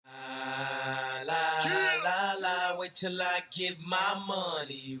wait till I get my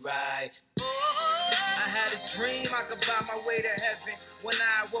money right. I had a dream I could buy my way to heaven. When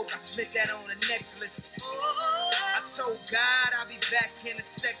I awoke, I spent that on a necklace. I told God I'll be back in a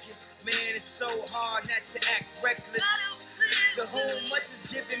second. Man, it's so hard not to act reckless. To whom much is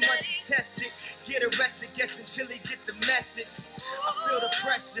given, much is tested. Get arrested, guess until he get the message. I feel the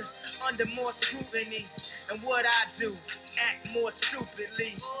pressure under more scrutiny. And what I do, act more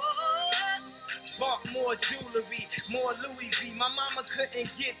stupidly. Bought more jewelry, more Louis V. My mama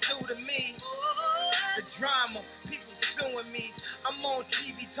couldn't get through to me. The drama, people suing me. I'm on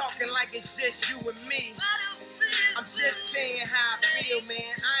TV talking like it's just you and me. I'm just saying how I feel, man.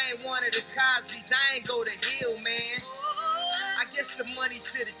 I ain't one of the Cosbys, I ain't go to Hill, man. I guess the money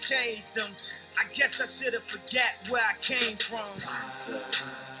should have changed them. I guess I should have forgot where I came from.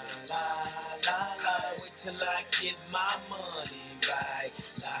 La, la, la, wait till I get my money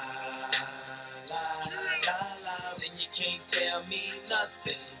right. La, la, la, la, then you can't tell me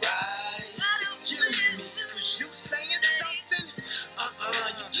nothing, right? Excuse me, was you saying something?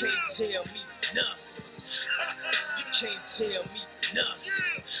 You can't tell me nothing. You can't tell me nothing.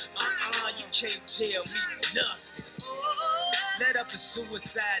 You can't tell me nothing. Let up the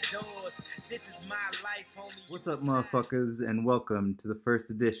suicide doors. This is my life, homie. What's up, motherfuckers, and welcome to the first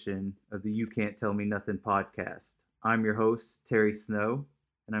edition of the You Can't Tell Me Nothing podcast. I'm your host, Terry Snow,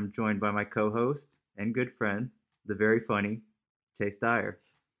 and I'm joined by my co-host and good friend, the very funny Chase Dyer.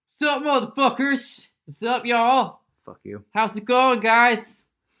 What's up, motherfuckers? What's up, y'all? Fuck you. How's it going, guys?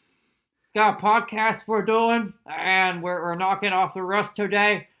 Got a podcast we're doing, and we're knocking off the rust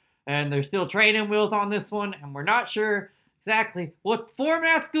today, and there's still training wheels on this one, and we're not sure exactly what the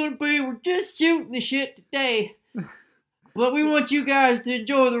format's going to be. We're just shooting the shit today, but we want you guys to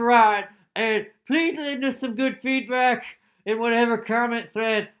enjoy the ride, and please leave us some good feedback in whatever comment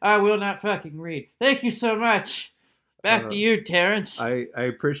thread I will not fucking read. Thank you so much. Back to you, Terrence. I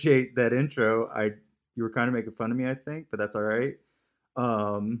appreciate that intro. You were kind of making fun of me, I think, but that's all right.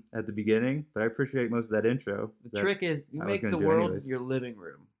 At the beginning, but I appreciate most of that intro. The trick is you make the world your living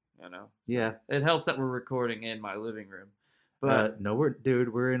room, you know? Yeah. It helps that we're recording in my living room. But no,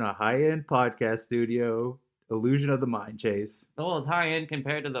 we're in a high-end podcast studio. Illusion of the mind, Chase. Oh, it's high-end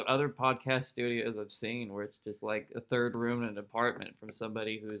compared to the other podcast studios I've seen, where it's just like a third room in an apartment from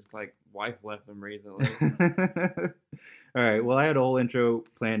somebody whose like wife left them recently. All right, well, I had a whole intro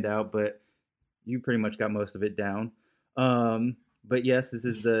planned out, but you pretty much got most of it down. But yes, this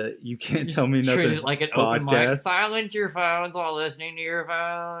is the You Can't Tell Me Nothing treat it like an podcast. Open mic. Silence your phones while listening to your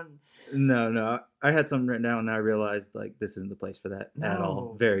phone. No. I had something written down and I realized like this isn't the place for that at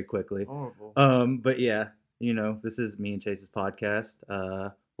all very quickly. Horrible. But yeah, you know, this is me and Chase's podcast.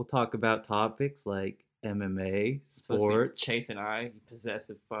 We'll talk about topics like MMA, sports. Chase and I, you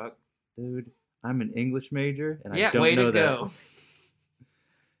possessive fuck. Dude, I'm an English major and I don't way know to that. Go.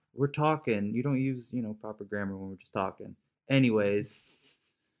 We're talking. You don't use, proper grammar when we're just talking. Anyways,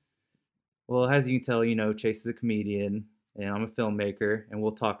 well, as you can tell, Chase is a comedian and I'm a filmmaker, and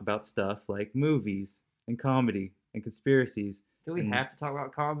we'll talk about stuff like movies and comedy and conspiracies. Do we have to talk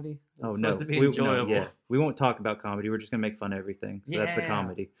about comedy? It's supposed to be enjoyable. We won't talk about comedy. We're just going to make fun of everything. So that's the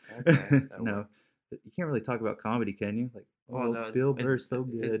comedy. Okay, no, you can't really talk about comedy, can you? Like, no, Bill Burr's so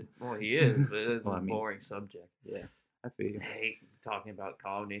good. Well, he is, but it's a boring subject. Yeah, I feel you. I hate talking about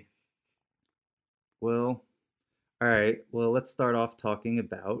comedy. Well, all right. Well, let's start off talking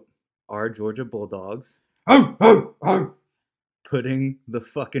about our Georgia Bulldogs putting the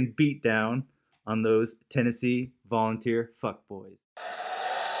fucking beat down on those Tennessee Volunteer fuckboys.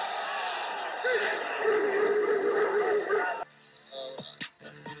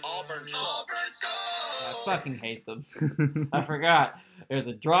 I fucking hate them. I forgot. There's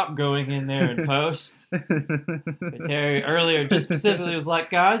a drop going in there in post. Terry earlier just specifically was like,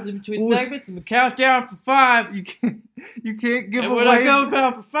 guys, in between segments, I'm going to count down for 5. You can't give and away. When I go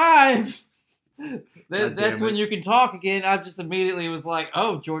down for 5, that's when you can talk again. I just immediately was like,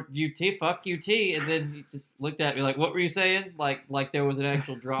 oh, George, UT, fuck UT. And then he just looked at me like, what were you saying? Like there was an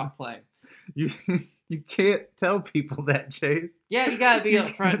actual drop playing. You can't tell people that, Chase. Yeah, you got to be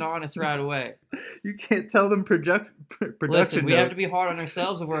upfront and honest right away. You can't tell them production Listen, we notes. have to be hard on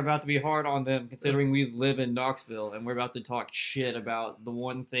ourselves, and we're about to be hard on them, considering we live in Knoxville, and we're about to talk shit about the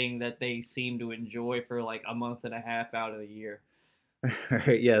one thing that they seem to enjoy for like a month and a half out of the year. All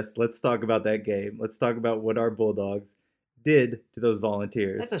right, yes, let's talk about that game. Let's talk about what our Bulldogs did to those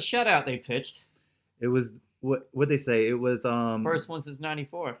Volunteers. That's a shutout they pitched. It was, what'd they say? It was... First one since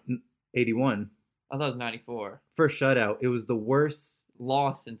 94. 81. I thought it was 94. First shutout. It was the worst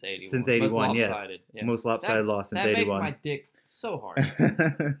loss since 81. Since 81, Most yes. lopsided. Yeah. Most lopsided loss since 81. That makes my dick so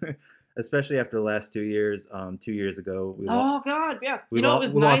hard. especially after the last 2 years. 2 years ago, Oh God, yeah. we You know, it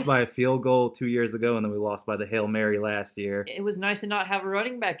was we nice. lost by a field goal 2 years ago, and then we lost by the Hail Mary last year. It was nice to not have a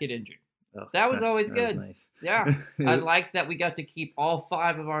running back get injured. Oh, That was always that good. Was nice. Yeah, I liked that we got to keep all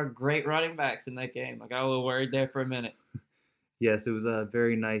 5 of our great running backs in that game. I got a little worried there for a minute. Yes, it was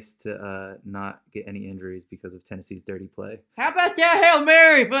very nice to not get any injuries because of Tennessee's dirty play. How about that Hail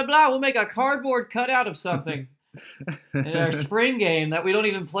Mary? Blah, blah. We'll make a cardboard cutout of something in our spring game that we don't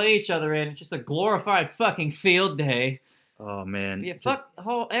even play each other in. It's just a glorified fucking field day. Oh man, Yeah, fuck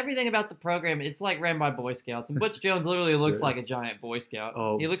everything about the program. It's like ran by Boy Scouts, and Butch Jones literally looks like a giant Boy Scout.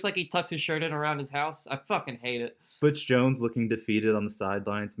 Oh. He looks like he tucks his shirt in around his house. I fucking hate it. Butch Jones looking defeated on the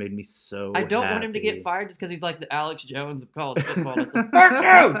sidelines made me so I don't want him to happy. get fired just because he's like the Alex Jones of college football. It's like, fake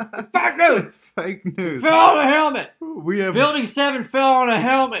news! It's fake news! Fake news. Fell on a helmet! We have Building 7 fell on a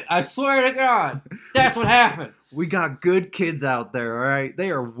helmet. I swear to God. That's what happened. we got good kids out there, all right? They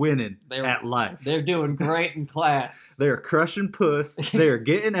are winning at life. They're doing great in class. They are crushing puss. They are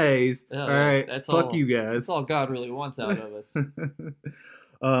getting A's. Yeah, all right, that's fuck all- you guys. That's all God really wants out of us.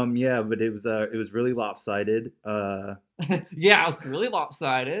 Yeah, but it was really lopsided. Yeah, it's really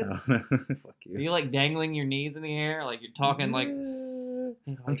lopsided. Fuck Are you. you like dangling your knees in the air? Like you're talking like,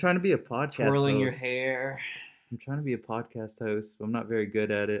 I'm trying to be a podcast twirling your host. hair. I'm trying to be a podcast host, but I'm not very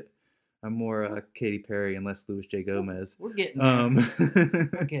good at it. I'm more Katy Perry and less Louis J. Gomez. We're getting there.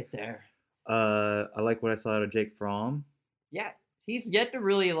 We'll get there. I like what I saw out of Jake Fromm. Yeah, he's yet to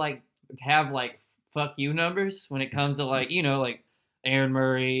really like have like fuck you numbers when it comes to like, you know, like Aaron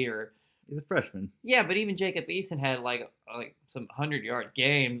Murray or He's a freshman. yeah, but even Jacob Eason had like some 100-yard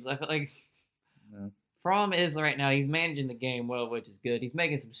games. I feel like No. Fromm is right now. He's managing the game well, which is good. He's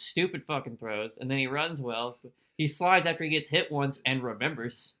making some stupid fucking throws, and then he runs well. He slides after he gets hit once and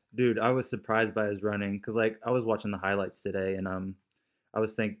remembers. Dude, I was surprised by his running because, like, I was watching the highlights today, and I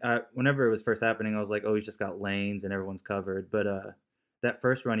was thinking whenever it was first happening, I was like, oh, he's just got lanes and everyone's covered. But that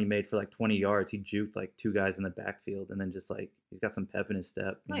first run he made for like 20 yards, he juked like 2 guys in the backfield, and then just like he's got some pep in his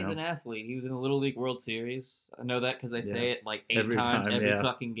step. You He's know? an athlete. He was in the Little League World Series. I know that because they Yeah. say it like 8 Every times time, every yeah.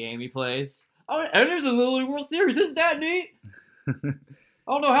 fucking game he plays. Oh, and there's a Little League World Series. Isn't that neat? I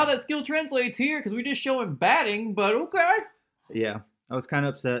don't know how that skill translates here because we just show him batting, but okay. Yeah, I was kind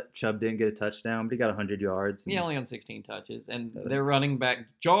of upset Chubb didn't get a touchdown, but he got 100 yards. Yeah, only on 16 touches. And their running back,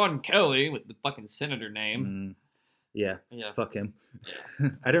 John Kelly, with the fucking senator name. Yeah, Yeah. fuck him. Yeah.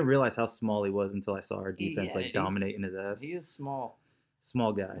 I didn't realize how small he was until I saw our defense Yeah, he's- dominating his ass. He is small.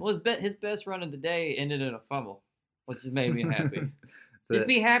 Small guy. Well, his best run of the day ended in a fumble, which just made me happy. So- Just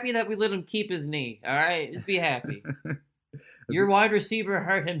be happy that we let him keep his knee, all right? Just be happy. Your wide receiver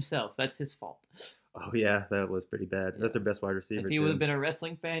hurt himself. That's his fault. Oh yeah, that was pretty bad. That's their best wide receiver. If he too. would have been a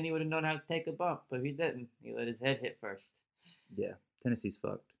wrestling fan, he would have known how to take a bump, but he didn't. He let his head hit first. Yeah, Tennessee's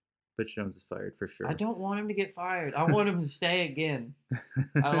fucked. Butch Jones is fired for sure. I don't want him to get fired. I want him to stay again.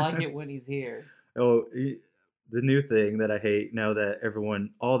 I like it when he's here. Oh, the new thing that I hate now that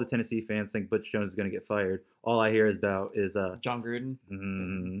all the Tennessee fans think Butch Jones is going to get fired. All I hear about is John Gruden.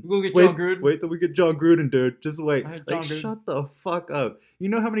 mm, We'll get wait, John Gruden. wait till we get John Gruden, dude. Just wait. I hate Like, John Gruden. shut the fuck up. You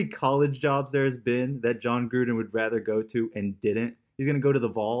know how many college jobs there has been that John Gruden would rather go to and didn't? He's going to go to the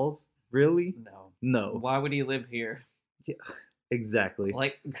Vols? Really? No. No. Why would he live here? Exactly.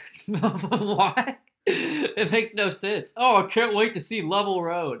 Like, why? It makes no sense. Oh, I can't wait to see Level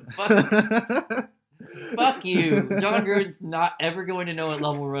Road. Fuck you. John Gruden's not ever going to know what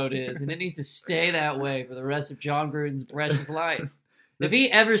Level Road is, and it needs to stay that way for the rest of John Gruden's precious life. If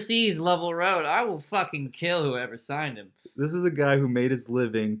he ever sees Level Road, I will fucking kill whoever signed him. This is a guy who made his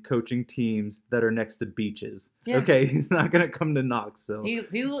living coaching teams that are next to beaches. Yeah. Okay, he's not going to come to Knoxville. He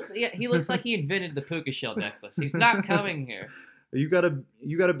looks like he invented the puka shell necklace. He's not coming here. You got a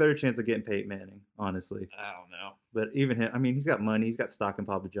better chance of getting Peyton Manning, honestly. I don't know. But even him, I mean, he's got money. He's got stock in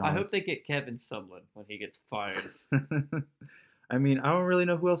Papa John's. I hope they get Kevin Sumlin when he gets fired. I mean, I don't really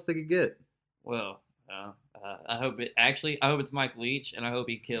know who else they could get. Well, I hope it's Mike Leach, and I hope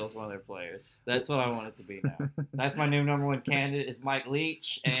he kills one of their players. That's what I want it to be now. That's my new number 1 candidate is Mike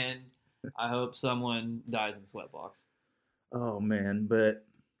Leach, and I hope someone dies in Sweatbox. Oh man, but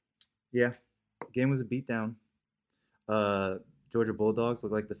yeah, game was a beatdown. Georgia Bulldogs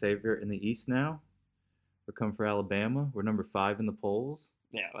look like the favorite in the East now. We're coming for Alabama. We're number 5 in the polls.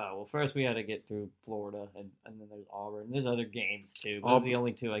 Yeah, well, first we had to get through Florida, and then there's Auburn. There's other games, too. Those are the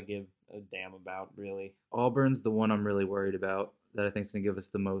only 2 I give a damn about, really. Auburn's the one I'm really worried about that I think is going to give us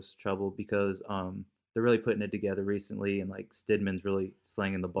the most trouble because they're really putting it together recently, and like Stidman's really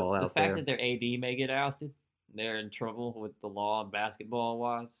slinging the ball out The there. fact that their AD may get ousted, they're in trouble with the law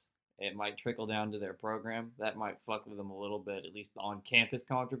basketball-wise. it might trickle down to their program. That might fuck with them a little bit, at least on campus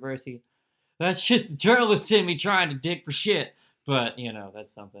controversy. That's just the journalists in me trying to dig for shit. But,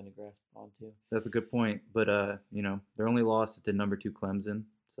 that's something to grasp onto. That's a good point. But, their only loss is to number 2 Clemson.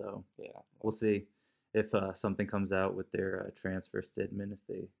 So, Yeah. we'll see if something comes out with their transfer Stidman, if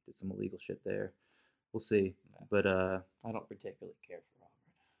they did some illegal shit there. We'll see. Yeah. But, I don't particularly care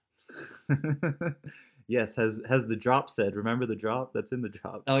for Auburn. yes, has the drop said? Remember the drop? That's in the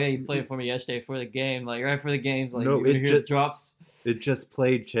drop. Oh, yeah, you played for me yesterday for the game. Like, right for the games. Like, No, you hear the drops. It just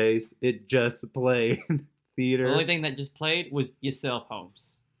played, Chase. It just played. Theater. The only thing that just played was yourself,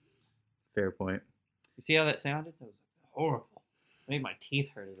 Holmes. Fair point. You see how that sounded? That was horrible. It made my teeth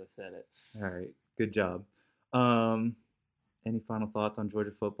hurt as I said it. All right. Good job. Any final thoughts on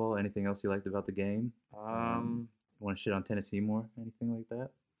Georgia football? Anything else you liked about the game? Want to shit on Tennessee more? Anything like that?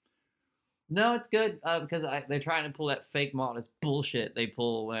 No, it's good because they're trying to pull that fake modest bullshit they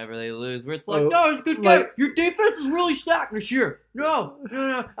pull whenever they lose, where it's like, no, it's a good game. Your defense is really stacked this year. No,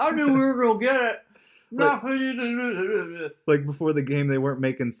 I knew we were going to get it. No. Like before the game, they weren't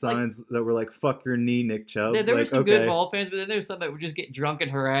making signs that were like, fuck your knee, Nick Chubb. There were some good ball fans, but then there's some that would just get drunk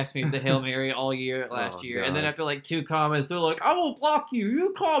and harass me with the Hail Mary all year last year. God. And then after like 2 comments, they're like, I won't block you.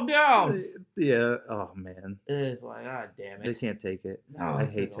 You calm down. Yeah. Oh, man. It's like, God damn it. They can't take it. No, I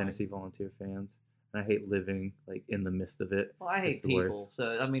it's hate annoying. Tennessee Volunteer fans. And I hate living like in the midst of it. Well, I hate It's the worst. people.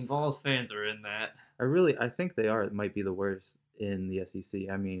 So, I mean, Vols fans are in that. I think they are. It might be the worst in the SEC.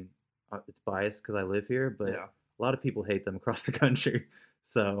 I mean, it's biased because I live here, but Yeah. a lot of people hate them across the country.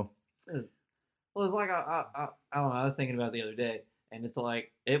 So, Well, it's like I don't know. I was thinking about it the other day, and it's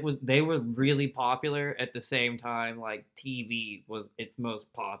like they were really popular at the same time. Like TV was its most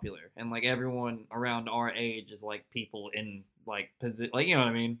popular, and like everyone around our age is like people in like like you know what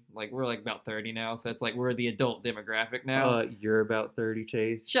I mean. Like we're like about 30 now, so it's like we're the adult demographic now. you're about 30,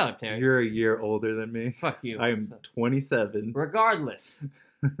 Chase. Shut up, Terry. You're a year older than me. Fuck you. I'm 27. Regardless,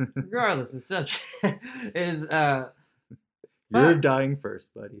 the subject is You're fuck. dying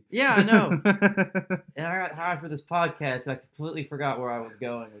first, buddy. Yeah, I know. And I got hired for this podcast, so I completely forgot where I was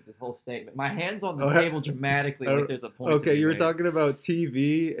going with this whole statement. My hand's on the table dramatically, like there's a point. Okay, you were made. talking about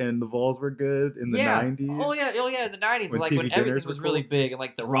TV and the Vols were good in the 90s. Oh yeah, in the 90s, When like TV when dinners everything were was really cool. big, and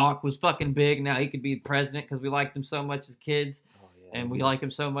like The Rock was fucking big. Now he could be president because we liked him so much as kids, Oh, yeah. and we like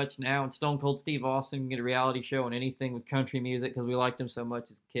him so much now. And Stone Cold Steve Austin can get a reality show and anything with country music because we liked him so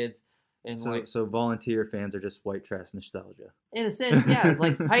much as kids. And So Volunteer fans are just white trash nostalgia. in a sense, yeah, it's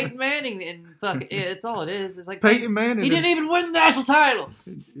like Peyton Manning and fuck, it's all it is. It's like Peyton Manning. He didn't even win the national title.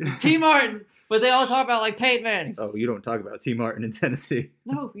 T. Martin. But they all talk about like Peyton Manning. Oh, you don't talk about T. Martin in Tennessee.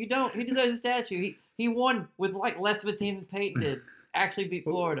 No, you don't. He deserves a statue. He won with like less of a team than Peyton did. Actually beat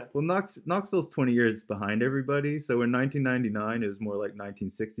Florida. Well, Knoxville's 20 years behind everybody. So in 1999, it was more like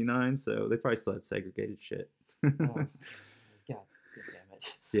 1969. So they probably still had segregated shit. Oh, God damn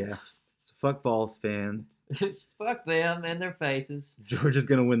it. Yeah. So fuck Vols fan. Fuck them and their faces. Georgia's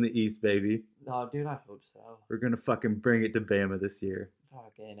gonna win the East, baby. Oh, dude, I hope so. We're gonna fucking bring it to Bama this year.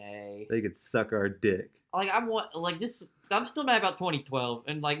 Fucking A. They could suck our dick. Like I'm still mad about 2012,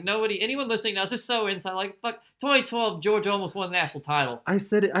 and like anyone listening now is just so inside. Like fuck, 2012, Georgia almost won the national title. I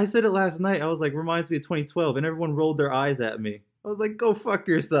said it last night. I was like, reminds me of 2012, and everyone rolled their eyes at me. I was like, go fuck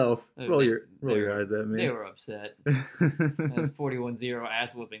yourself. Roll your eyes at me. They were upset. That was 41-0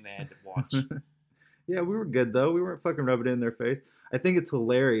 ass whooping they had to watch. Yeah, we were good though. We weren't fucking rubbing it in their face. I think it's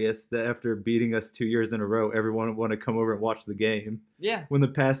hilarious that after beating us 2 years in a row, everyone would want to come over and watch the game. Yeah, When the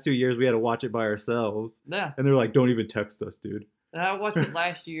past 2 years we had to watch it by ourselves. yeah. And they're like, don't even text us, dude. And I watched it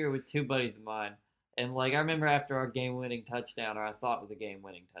last year with 2 buddies of mine. And like I remember after our game-winning touchdown, or I thought it was a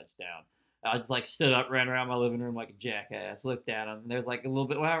game-winning touchdown, I just like stood up, ran around my living room like a jackass, looked at him, and there's like a little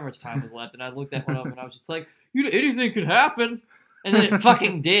bit, however much time was left, and I looked at one of them, and I was just like, anything could happen. And then it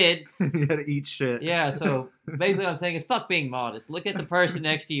fucking did. You had to eat shit. Yeah, so basically what I'm saying is fuck being modest. Look at the person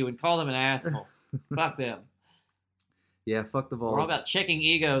next to you and call them an asshole. Fuck them. Yeah, fuck the Vols. We're all about checking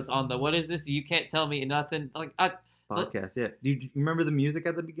egos on the, what is this? You can't tell me nothing. Like, Podcast, yeah. Do you remember the music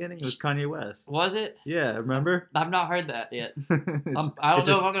at the beginning? It was Kanye West. was it? Yeah, remember? I've not heard that yet. I don't It know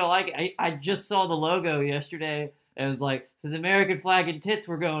if I'm going to like it. I just saw the logo yesterday, and it was like, the American flag and tits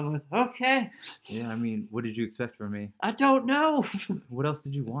we're going with. Okay. Yeah, I mean, what did you expect from me? I don't know. What else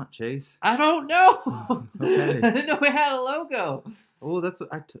did you want, Chase? I don't know. Okay. I didn't know we had a logo. Well, that's what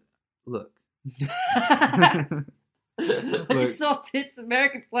look. I Look. just saw tits,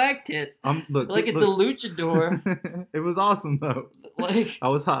 American flag tits. Look. Like it's look. a luchador. It was awesome though. Like I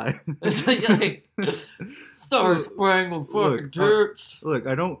was high. it's like Star Spangled fucking Look, tits. Look,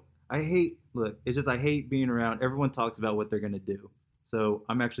 I hate. Look, it's just I hate being around. Everyone talks about what they're gonna do. So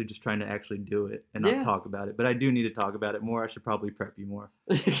I'm actually just trying to actually do it and Yeah. not talk about it. But I do need to talk about it more. I should probably prep you more.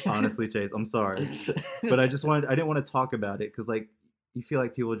 Honestly, Chase, I'm sorry. But I didn't want to talk about it because, like, you feel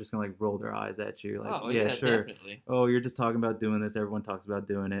like people are just going to, like, roll their eyes at you. Like, Oh, yeah, yeah, sure. definitely. Oh, you're just talking about doing this. Everyone talks about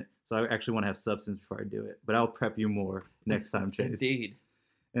doing it. So I actually want to have substance before I do it. But I'll prep you more next time, Chase. Indeed.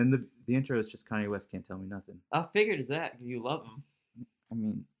 And the intro is just Kanye West Can't Tell Me Nothing. I figured it's that because you love him. I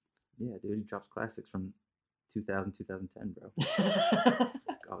mean, yeah, dude, he drops classics from 2000, 2010, bro.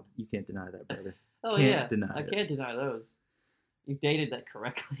 God, you can't deny that, brother. Oh, Can't yeah. deny I it. can't deny those. You dated that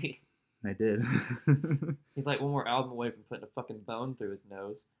correctly. I did. He's like one more album away from putting a fucking bone through his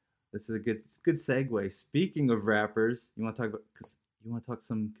nose. This is a good segue. Speaking of rappers, you want to talk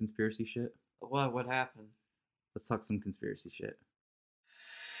some conspiracy shit? What happened? Let's talk some conspiracy shit.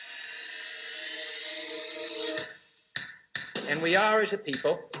 And we are, as a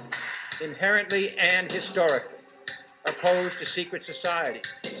people, inherently and historically opposed to secret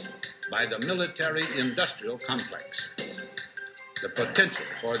societies. By the military-industrial complex. The potential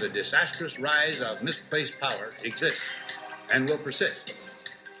for the disastrous rise of misplaced power exists and will persist.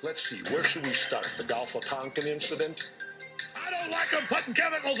 Let's see, where should we start? The Gulf of Tonkin incident? I don't like them putting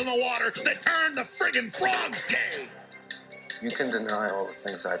chemicals in the water that turn the friggin' frogs gay. You can deny all the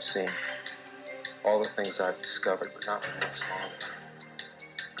things I've seen, all the things I've discovered, but not for much longer.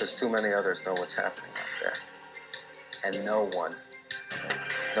 Because too many others know what's happening out there. And no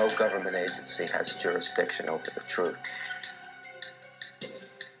government agency has jurisdiction over the truth.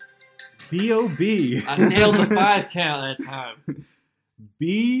 B.O.B. I nailed the 5 count that time.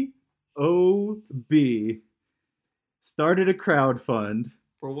 B.O.B. started a crowdfund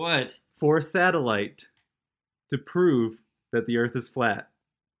For what? for a satellite to prove that the Earth is flat.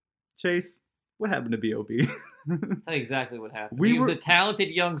 Chase, what happened to B.O.B.? I'll tell you exactly what happened. We He was were- a talented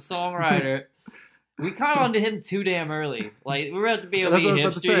young songwriter. We caught on to him too damn early. Like, we were at the B.O.B. That's what I was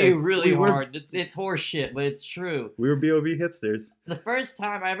about to hipster say. you really We were- hard. It's horse shit, but it's true. We were B.O.B. hipsters. The first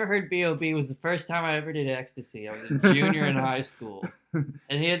time I ever heard B.O.B. was the first time I ever did ecstasy. I was a junior in high school.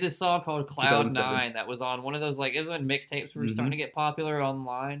 And he had this song called Cloud 2007. 9 that was on one of those, like, it was when mixtapes were Mhm. starting to get popular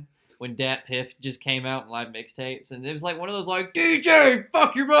online. When Dat Piff just came out in live mixtapes. And it was like one of those, like, DJ,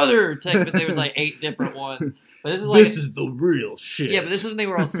 fuck your mother tape. But there was like 8 different ones. But this is like... the real shit. Yeah, but this is when they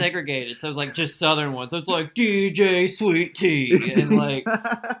were all segregated, so it was like just southern ones. So it's like DJ Sweet Tea, and like,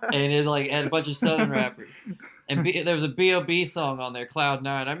 and it like had a bunch of southern rappers. And there was a B.O.B. song on there, Cloud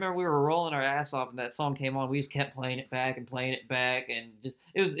 9. I remember we were rolling our ass off, and that song came on. We just kept playing it back, and just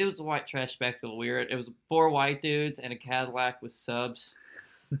it was a white trash spectacle. It was 4 white dudes and a Cadillac with subs.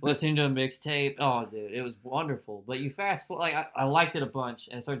 Listening to a mixtape, oh dude, it was wonderful. But you fast forward, like I liked it a bunch,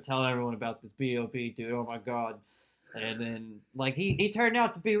 and started telling everyone about this B.O.B. dude. Oh my god! And then like he turned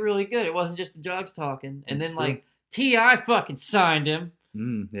out to be really good. It wasn't just the jugs talking. And then That's true. like T.I. fucking signed him,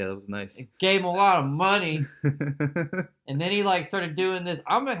 Yeah, that was nice. and gave him a lot of money. And then he like started doing this.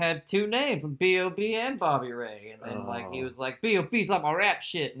 I'm gonna have 2 names, B.O.B. and Bobby Ray. And then like he was like B.O.B.'s like my rap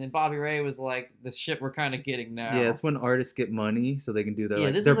shit. And then Bobby Ray was like the shit we're kind of getting now. Yeah, it's when artists get money so they can do their Yeah,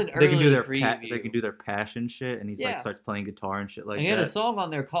 like this their, was an they can do early their preview. they can do their passion shit, and he's Yeah. like starts playing guitar and shit like and he had a that. song on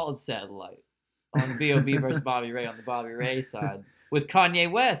there called Satellite on the B.O.B. versus Bobby Ray on the Bobby Ray side with Kanye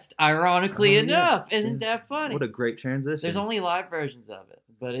West. Ironically Oh, yeah. enough, isn't Yeah. that funny? What a great transition. There's only live versions of it,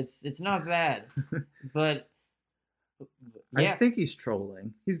 but it's not bad. But yeah, I think he's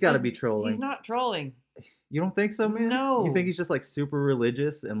trolling. He's got to be trolling. He's not trolling. You don't think so, man? No. You think he's just like super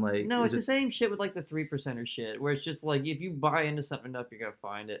religious and like? No, it's just, the same shit with like the 3%er shit, where it's just like if you buy into something enough, you're gonna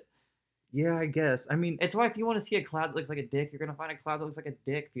find it. Yeah, I guess. I mean, It's why if you want to see a cloud that looks like a dick, you're gonna find a cloud that looks like a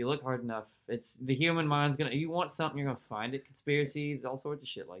dick if you look hard enough. It's the human mind's gonna. You want something, you're gonna find it. Conspiracies, all sorts of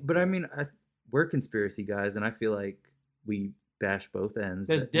shit like but that. I mean, we're conspiracy guys, and I feel like we bash both ends.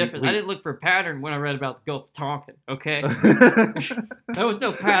 There's that we- difference. we- I didn't look for a pattern when I read about the Gulf of Tonkin. Okay, there was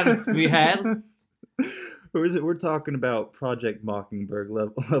no patterns to be had. We're talking about Project Mockingbird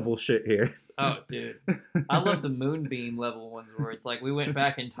level shit here. Oh, dude, I love the moonbeam level ones where it's like we went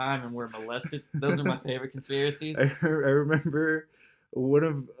back in time and we're molested. Those are my favorite conspiracies. I remember one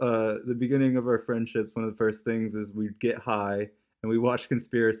of the beginning of our friendships. One of the first things is we'd get high and we watch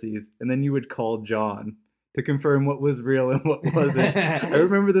conspiracies, and then you would call John to confirm what was real and what wasn't. I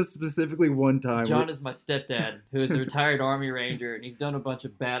remember this specifically one time. John is my stepdad, who is a retired Army Ranger, and he's done a bunch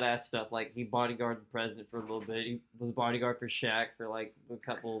of badass stuff. Like, he bodyguarded the president for a little bit. He was a bodyguard for Shaq for, like, a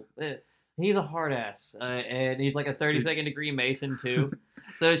couple... He's a hard ass. And he's, like, a 32nd degree Mason, too.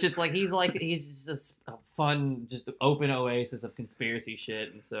 So it's just, like, he's just a fun, just open oasis of conspiracy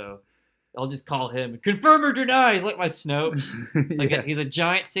shit. And so I'll just call him confirm or deny. He's like my Snopes. Like Yeah. he's a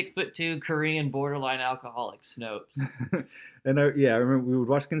giant 6'2" Korean borderline alcoholic. Snopes. And I remember we would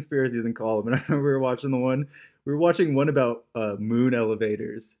watch conspiracies and call them, and I remember we were watching one about moon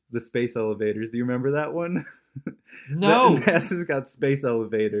elevators, the space elevators. Do you remember that one? No. NASA's got space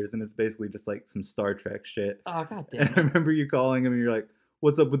elevators, and it's basically just like some Star Trek shit. Oh god And damn I it. remember you calling him, and you're like,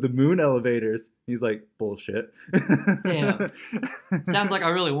 "What's up with the moon elevators?" He's like, "Bullshit." Damn. Sounds like I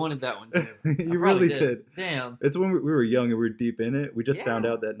really wanted that one too. I You probably really did. Damn. It's when we were young and we were deep in it. We just found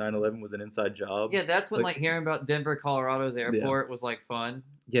Yeah. out that 9/11 was an inside job. Yeah, that's when Like- like hearing about Denver, Colorado's airport was like fun.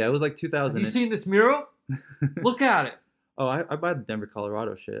 Yeah, it was like Have 2000. you seen this mural? Look at it. Oh, I buy the Denver,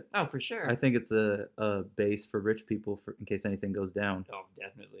 Colorado shit. Oh, for sure. I think it's a base for rich people in case anything goes down. Oh,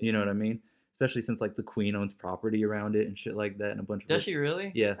 definitely. You know what I mean? Especially since like the Queen owns property around it and shit like that, and a bunch of. Does she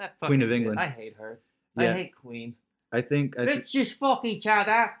really? Yeah, That Queen fucking of bitch. England. I hate her. Yeah. I hate queens. I think Let's just fuck each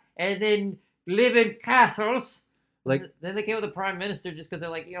other and then live in castles. like Then they came with a prime minister just because they're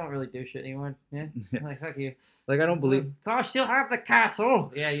like, you don't really do shit anymore. Yeah. Yeah. Like, fuck you. I don't believe. Gosh, still have the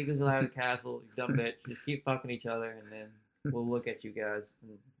castle. Yeah, you can still have the castle, you dumb bitch. Just keep fucking each other and then we'll look at you guys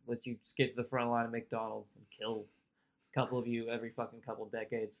and let you skip to the front line of McDonald's and kill a couple of you every fucking couple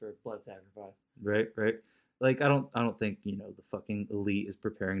decades for blood sacrifice. Right. Like I don't think the fucking elite is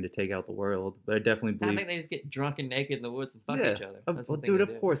preparing to take out the world, but I definitely I believe. think they just get drunk and naked in the woods and fuck Yeah. each other. Well, That's what dude, they of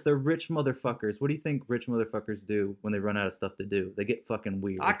do. course they're rich motherfuckers. What do you think rich motherfuckers do when they run out of stuff to do? They get fucking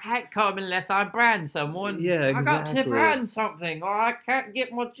weird. I can't come unless I brand someone. Yeah, I got exactly. to brand something, or I can't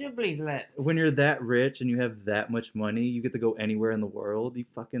get my Ghiblies let. When you're that rich and you have that much money, you get to go anywhere in the world. You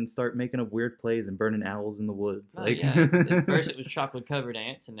fucking start making up weird plays and burning owls in the woods. Oh, Like, yeah. At first it was chocolate covered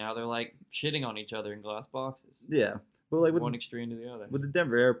ants, and now they're like shitting on each other in glass boxes. yeah. But like One extreme to the other. with the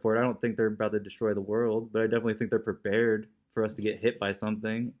Denver airport, I don't think they're about to destroy the world, but I definitely think they're prepared for us to get hit by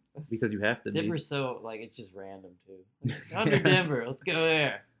something because you have to be. Denver's so like it's just random too. Under Denver, let's go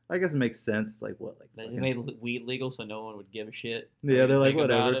there. I guess it makes sense. It's like what, like They fucking- made weed legal so no one would give a shit. Yeah, they're like, Think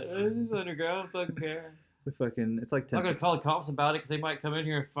about whatever. it. This is underground. Fucking care. fucking. It's like I'm not gonna call the cops about it because they might come in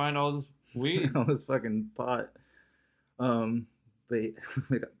here and find all this weed. all this fucking pot. But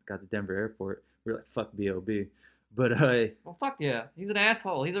we got the Denver airport. We were like, fuck BOB. But Well, fuck yeah. He's an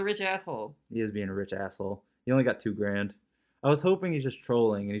asshole. He's a rich asshole. he is being a rich asshole. He only got $2,000. I was hoping he's just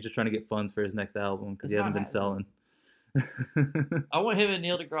trolling and he's just trying to get funds for his next album because he It's hasn't been not selling. I want him and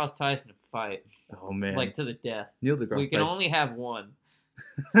Neil deGrasse Tyson to fight, Oh man, like to the death. Neil deGrasse We can Tyson. only have one.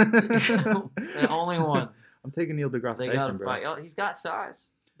 I'm Only one. taking Neil deGrasse They Tyson, gotta bro. fight. Oh, he's got size.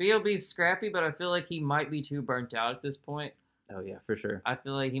 B.O.B.'s scrappy, but I feel like he might be too burnt out at this point. Oh yeah, for sure. I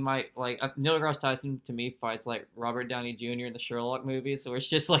feel like he might Neil deGrasse Tyson to me fights like Robert Downey Jr. in the Sherlock movies, where it's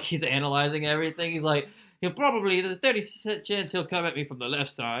just like he's analyzing everything. He's like, there's a 30% chance he'll come at me from the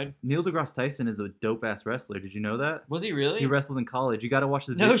left side. Neil deGrasse Tyson is a dope ass wrestler. Did you know that? Was he really? He wrestled in college. You got to watch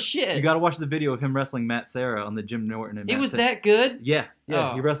the No shit. You got to watch the video of him wrestling Matt Serra on the Jim Norton. And He Matt was Serra. that good? Yeah.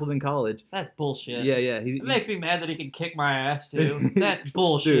 Oh. He wrestled in college. That's bullshit. Yeah. It makes me mad that he can kick my ass too. That's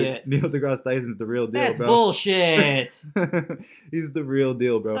bullshit. Dude, Neil deGrasse Tyson's the real deal, That's bro. bullshit. He's the real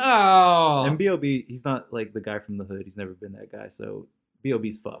deal, bro. Oh. And B.O.B., he's not like the guy from the hood. He's never been that guy. So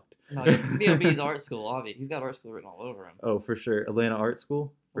B.O.B.'s fucked. No, B.O.B.'s art school, obviously. He's got art school written all over him. Oh, for sure. Atlanta Art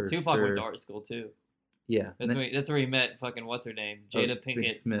School? Well, For Tupac sure. went to art school too. Yeah. That's where he met fucking what's her name, Jada Pinkett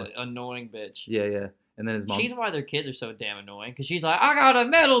Pinkett, Smith. like, annoying bitch. Yeah. And then his mom. She's why their kids are so damn annoying because she's like, I got a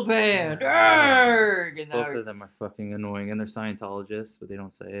metal band, Arrgh! And Both now, of them are fucking annoying. And they're Scientologists, but they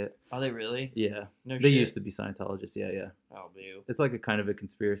don't say it. are they really? Yeah. No They shit. used to be Scientologists. Yeah. Oh, boo. It's like a kind of a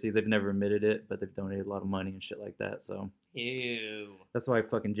conspiracy. They've never admitted it, but they've donated a lot of money and shit like that. So Ew. that's why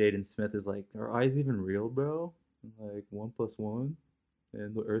fucking Jaden Smith is like, are eyes even real, bro? Like 1 + 1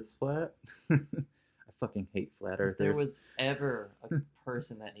 and the Earth's flat. I fucking hate flat If there earthers. was ever a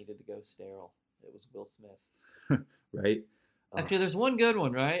person that needed to go sterile, it was Will Smith. Right? Actually, there's one good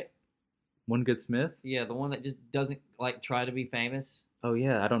one, right? One Good Smith. Yeah, the one that just doesn't like try to be famous. Oh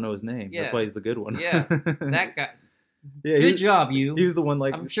yeah, I don't know his name. That's Yeah. why he's the good one. Yeah, That guy. Yeah. Good job, you. He was the one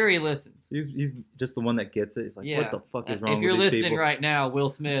like. I'm sure he listens. He's just the one that gets it. He's like, Yeah. what the fuck is wrong If you're with these listening people? right now, Will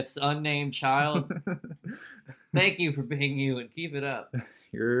Smith's unnamed child, thank you for being you and keep it up.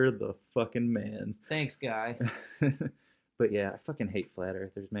 You're the fucking man. Thanks, guy. But yeah, I fucking hate flat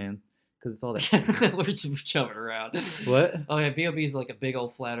earthers, man. Because it's all that. We're just jumping around. What? Oh yeah, B.O.B.'s like a big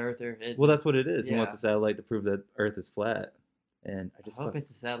old flat earther. Well, that's what it is. He wants Yeah. a satellite to prove that Earth is flat. And I just I hope fuck-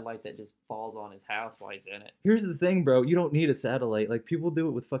 it's a satellite that just falls on his house while he's in it. Here's the thing, bro. You don't need a satellite. Like people do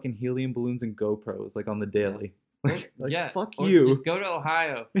it with fucking helium balloons and GoPros, like on the daily. Like, Yeah. fuck Or you. Just go to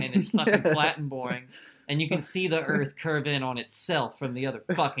Ohio and it's fucking Yeah. flat and boring. and you can see the Earth curve in on itself from the other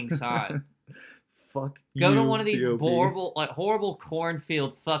fucking side. Fuck Go to you, one of these B.O.B.. horrible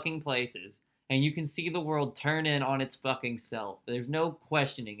cornfield fucking places, and you can see the world turn in on its fucking self. There's no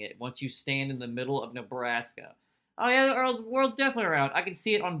questioning it once you stand in the middle of Nebraska. Oh yeah, the world's definitely around. I can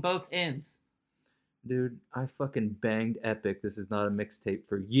see it on both ends. Dude, I fucking banged Epic. This is not a mixtape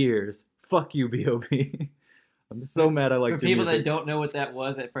for years. Fuck you, B.O.B. I'm so mad I like For people that don't know what that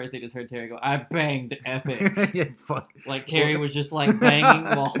was, at first they just heard Terry go, I banged Epic. Yeah, fuck. Like Terry was just like banging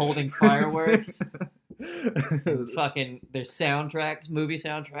while holding fireworks. Fucking there's soundtracks, movie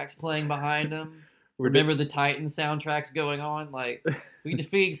soundtracks playing behind him. Remember the Titan soundtracks going on? Like, we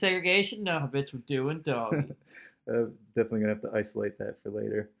defeating segregation? No, bitch, we're doing doggy. Definitely gonna have to isolate that for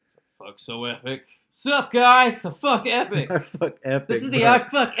later. Fuck so epic. Sup, guys? So fuck Epic. I fuck Epic. This is the I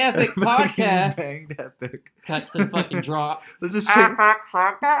Fuck Epic podcast. Banged Epic. Cuts to fucking drop. Let's just change.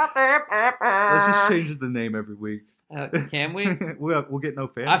 Let's just change the name every week. Can we? We'll get no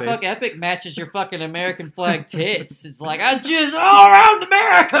fan I base. Fuck Epic matches your fucking American flag tits. It's like, I jizz all around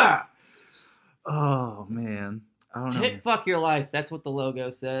America! Oh, man. I don't know. Tit fuck your life. That's what the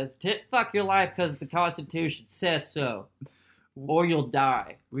logo says. Tit fuck your life because the Constitution says so. Or you'll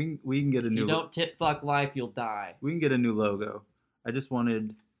die. We can get a If new. you don't tit fuck life, you'll die. We can get a new logo. I just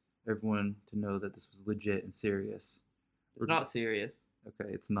wanted everyone to know that this was legit and serious. It's not serious.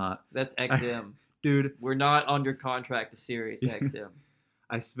 Okay, it's not. That's XM. Dude, We're not under contract to Sirius XM.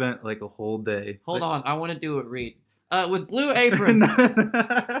 I spent like a whole day. Hold on, I want to do it, Reed. With Blue Apron,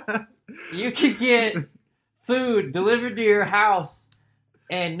 you can get food delivered to your house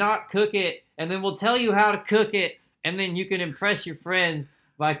and not cook it, and then we'll tell you how to cook it, and then you can impress your friends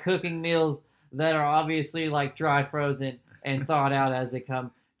by cooking meals that are obviously like dry frozen and thawed out as they come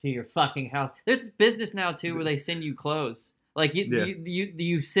to your fucking house. There's business now too where they send you clothes. Like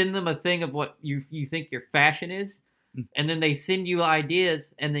you send them a thing of what you think your fashion is, and then they send you ideas,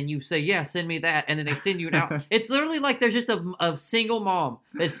 and then you say, yeah, send me that, and then they send you an out. It's literally like there's just a single mom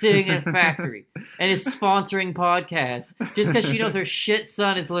that's sitting in a factory and is sponsoring podcasts just because she knows her shit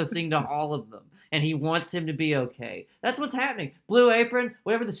son is listening to all of them. And he wants him to be okay. That's what's happening. Blue Apron,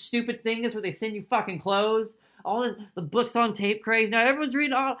 whatever the stupid thing is where they send you fucking clothes. All the books on tape craze. Now everyone's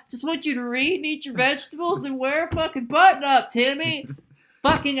reading all. Just want you to read and eat your vegetables and wear a fucking button up, Timmy.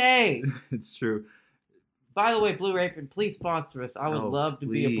 Fucking A. It's true. By the way, Blue Apron, please sponsor us. I would love to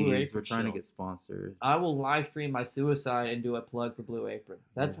be a Blue Apron. We're trying show. to get sponsored. I will live stream my suicide and do a plug for Blue Apron.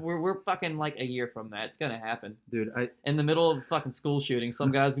 That's we're fucking like a year from that. It's gonna happen. Dude, in the middle of a fucking school shooting,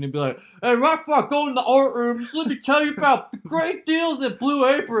 some guy's gonna be like, "Hey, right before I go in the art room, just let me tell you about the great deals at Blue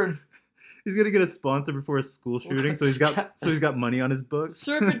Apron." He's gonna get a sponsor before a school shooting, so he's got money on his books.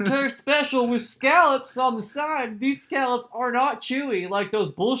 Serpent turf special with scallops on the side. These scallops are not chewy like those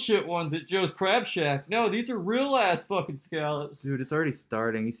bullshit ones at Joe's Crab Shack. No, these are real ass fucking scallops. Dude, it's already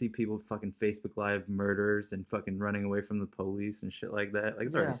starting. You see people fucking Facebook Live murders and fucking running away from the police and shit like that. Like,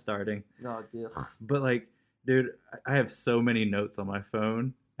 it's already starting. Oh, dude. But like, dude, I have so many notes on my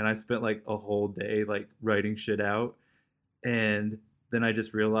phone, and I spent like a whole day like writing shit out, and then I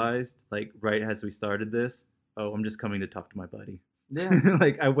just realized, like, right as we started this, oh, I'm just coming to talk to my buddy. Yeah.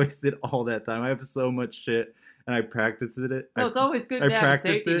 Like, I wasted all that time. I have so much shit, and I practiced it. No, it's always good to have a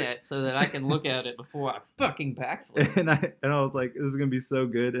safety net so that I can look at it before I fucking backflip. And I was like, this is gonna be so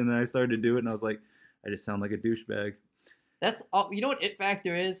good. And then I started to do it, and I was like, I just sound like a douchebag. That's all. You know what It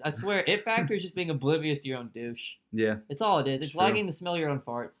Factor is? I swear, It Factor is just being oblivious to your own douche. Yeah. It's all it is. It's True. liking the smell of your own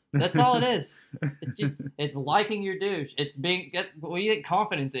farts. That's all it is. It's liking your douche. It's being. What do you think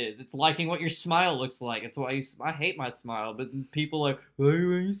confidence is? It's liking what your smile looks like. It's why I hate my smile, but people are like, why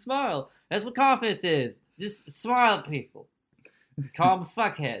do you smile? That's what confidence is. Just smile at people. Call them a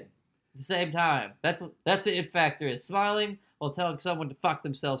fuckhead at the same time. That's what It Factor is. Smiling while telling someone to fuck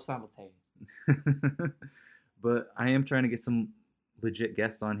themselves simultaneously. But I am trying to get some legit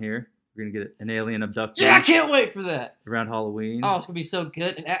guests on here. We're going to get an alien abducted. Yeah, I can't wait for that. Around Halloween. Oh, it's going to be so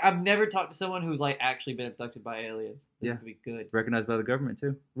good. And I've never talked to someone who's like actually been abducted by aliens. It's going to be good. Recognized by the government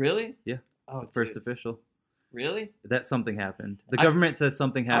too. Really? Yeah. Oh, First dude. official. Really? That something happened. The government says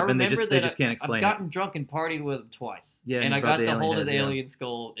something happened. They just can't explain I've gotten drunk and partied with him twice. Yeah, and I brought got the to hold his alien head, alien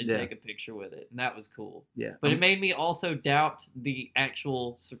skull and take a picture with it, and that was cool. Yeah. But it made me also doubt the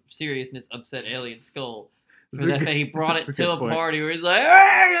actual seriousness of said alien skull. For that he brought it to a party where he's like, "Hey,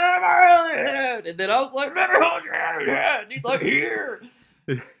 I'm our alien head," and then I was like, "Let me hold your alien head," and he's like, "Here."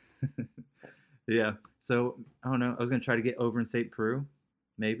 Yeah. So I don't know. I was gonna try to get over in St. Peru,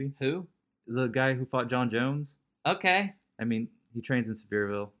 maybe. Who? The guy who fought John Jones. Okay. I mean, he trains in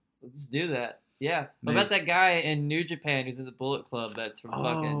Sevierville. Let's do that. Yeah. What Maybe. about that guy in New Japan who's in the Bullet Club that's from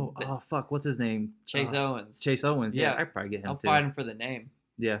Oh, fuck. What's his name? Chase Owens? Chase Owens. Yeah, Yeah. I'd probably get him I'll too. fight him for the name.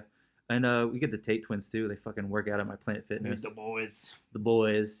 Yeah. And we get the Tate twins too. They fucking work out at my Planet Fitness. The boys. The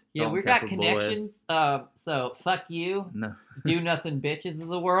boys. Yeah, Dalton we've got Castle connections. So fuck you. No, Do nothing bitches of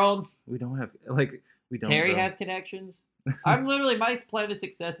the world. we don't have we don't. Terry bro. has connections. I'm literally, my plan of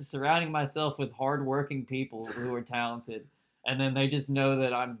success is surrounding myself with hardworking people who are talented. And then they just know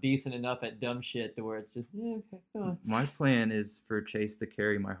that I'm decent enough at dumb shit to where it's just, yeah, okay, go on. My plan is for Chase to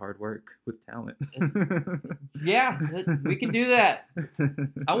carry my hard work with talent. Yeah, we can do that.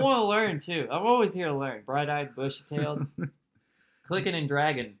 I want to learn too. I'm always here to learn. Bright-eyed, bushy-tailed, clicking and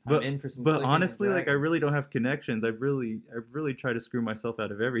dragging. I'm in for some. But clicking and honestly, like I dragging. really don't have connections. I've really tried to screw myself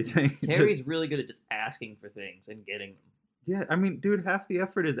out of everything. Terry's Just- really good at just asking for things and getting them. yeah, I mean, dude, half the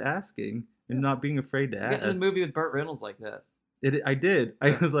effort is asking and not being afraid to You got in ask. a movie with Burt Reynolds like that. I did. I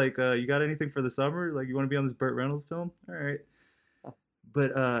Yeah. was like, you got anything for the summer? Like, you want to be on this Burt Reynolds film? All right.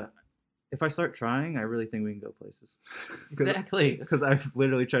 But if I start trying, I really think we can go places. Exactly. Because I've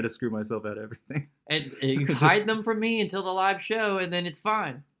literally tried to screw myself out of everything. And you Just- hide them from me until the live show, and then it's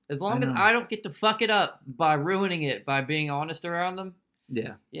fine. As long as know. I don't get to fuck it up by ruining it by being honest around them,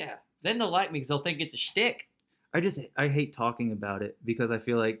 Yeah. yeah. Then they'll like me because they'll think it's a shtick. I hate talking about it because I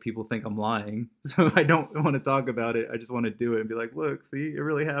feel like people think I'm lying. So I don't want to talk about it. I just want to do it and be like, look, see, it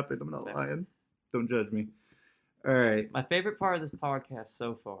really happened. I'm not lying. Don't judge me. All right. My favorite part of this podcast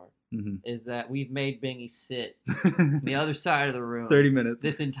so far Mhm. is that we've made Bingy sit on the other side of the room 30 minutes.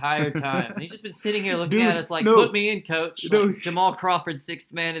 this entire time. And he's just been sitting here looking Dude, at us like, no. put me in, coach. No. Like Jamal Crawford,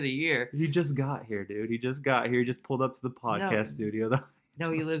 sixth man of the year. He just got here, dude. He just got here. He just pulled up to the podcast studio.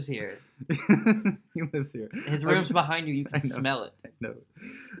 No, he lives here. He lives here. His room's behind you. You I can know. smell it. I know.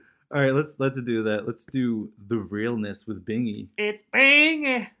 All right, let's do that. Let's do the realness with Bingy. It's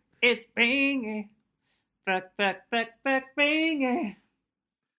Bingy. It's Bingy. Fuck, Bingy.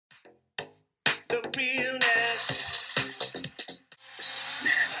 The realness.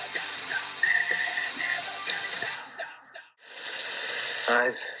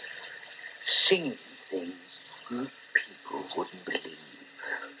 I've seen things you people wouldn't believe.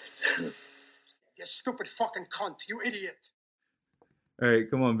 You stupid fucking cunt, you idiot. All right,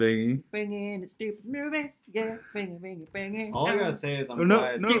 come on, Bingy. Bringing the stupid movies. Yeah, Bingy. All I gotta say is I'm Oh, no,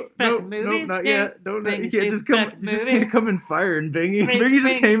 glad. no, Stupid no, fucking no, movies, not yeah. yet. Don't. Bing, You can't just stupid come. fucking You just movie. can't come and firing, Bingy. Bing, Bingy just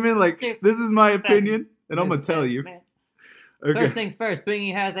bing, came in like, stupid this is my fucking opinion, and I'm gonna tell you. Okay. First things first,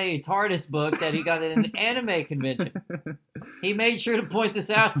 Bingy has a TARDIS book that he got at an anime convention. He made sure to point this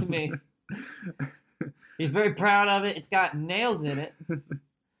out to me. He's very proud of it. It's got nails in it.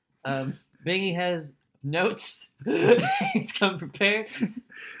 Bingy has notes. He's come prepared.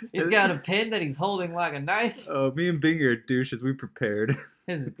 He's got a pen that he's holding like a knife. Oh, me and Bingy are douches. We prepared.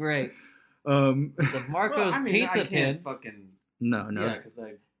 This is great. Um, It's a Marco's pizza pen. no. Yeah, because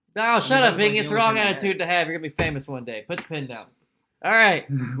I. No, shut up, that was like Bingy. the It's the only wrong thing I had. attitude to have. You're gonna be famous one day. Put the pen down. All right.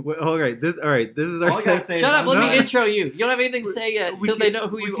 all right. This is our. All I gotta say is Shut up. I'm Let glad- me intro you. You don't have anything to say yet We until they can't- know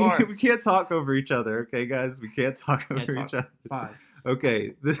who we you can't- are. We can't talk over each other, okay, guys? We can't talk over Can't each talk. other. Fine.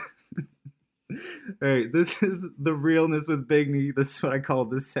 Okay, this. All right, this is the realness with Bingy. This is what I call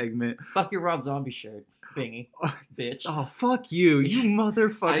this segment. Fuck your Rob Zombie shirt, Bingy. Bitch. Oh, fuck you, you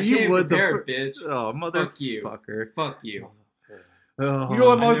motherfucker! I you came would prepared, bitch. Oh, Fuck you. motherfucker! Fuck you. Oh, You know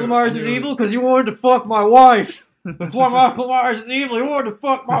why I Michael knew- Myers I is knew- evil? Because you wanted to fuck my wife. That's why Michael Myers is evil. He wanted to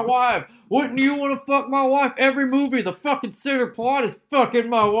fuck my wife. Wouldn't you want to fuck my wife? Every movie, the fucking center plot is fucking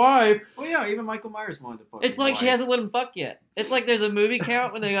my wife. Well, yeah, even Michael Myers wanted to fuck. It's like she hasn't let him fuck yet. It's like there's a movie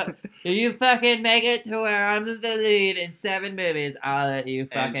count when they go, if you fucking make it to where I'm the lead in 7 movies, I'll let you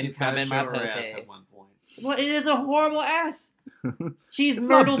And fucking she's come gotta in show my her ass pussy. at one point. Well, it is a horrible ass. She's It's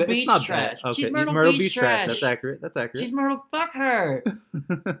Myrtle not ba- it's Beach not bad. trash. Okay, She's Myrtle Beach trash. That's accurate. That's accurate. She's Myrtle. Fuck her.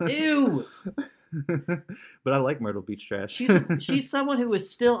 Ew. But I like Myrtle Beach trash. She's someone who is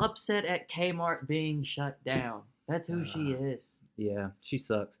still upset at Kmart being shut down. That's who she is. Yeah, she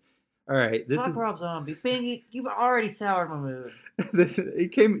sucks. All right, this Fuck is Rob Zombie. Bingy, you've already soured my mood.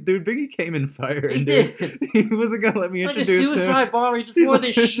 Bingy came in fire. He dude. did. He wasn't gonna let me Like a introduce suicide him. bomber, he just He's wore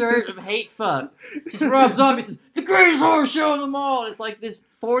like- this shirt of hate fuck. Just Rob Zombie says, the greatest horror show of them all. And it's like this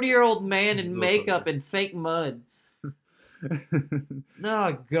 40-year-old man in makeup and fake mud.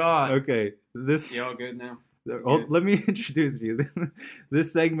 Oh, God. Okay, this. You all good now? Let me introduce you.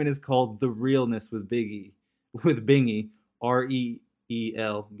 This segment is called "The Realness with Bingy."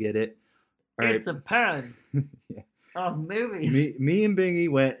 REEL. Get it? All right. It's a pun. Yeah. Oh, movies. Me and Bingy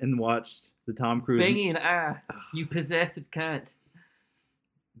went and watched the Tom Cruise. Bingy and I, you possessive cunt.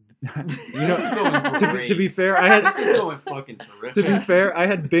 This is going great. to be fair, I had This is going fucking terrific. to be fair, I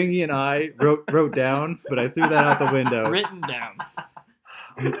had Bingy and I wrote down, but I threw that out the window. Written down.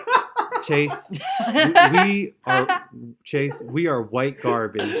 Chase, we are white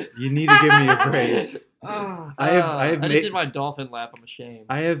garbage. You need to give me a break. I just did my dolphin laugh. I'm ashamed.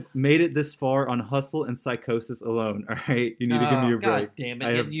 I have made it this far on Hustle and Psychosis alone. All right, you need to give me a break. God damn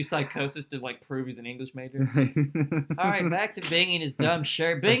it! You Psychosis to like prove he's an English major. All right, back to Bingy and his dumb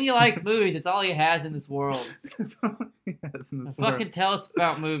shirt. Bingy likes movies. It's all he has in this world. That's all he has in this Fucking world. tell us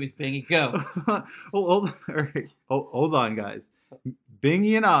about movies, Bingy. Go. All right. Hold on, guys.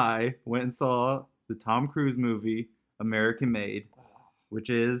 Bingy and I went and saw the Tom Cruise movie American Made, which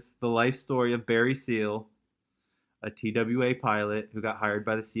is the life story of Barry Seal, a TWA pilot who got hired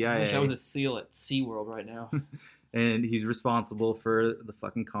by the CIA. I wish I was a SEAL at SeaWorld right now. And he's responsible for the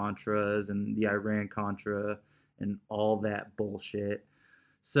fucking Contras and the Iran-Contra and all that bullshit.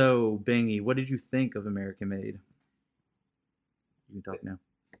 So, Bingy, what did you think of American Made? You can talk now.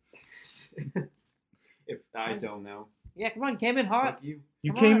 If I don't know. Yeah, come on, you came in hot. Fuck you.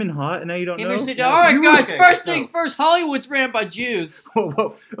 You came in hot and now you don't know? All right, guys, okay, first so- things first, Hollywood's ran by Jews.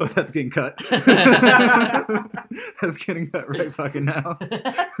 Whoa. Oh, that's getting cut. That's getting cut right fucking now.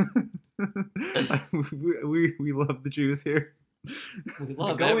 we love the Jews here. We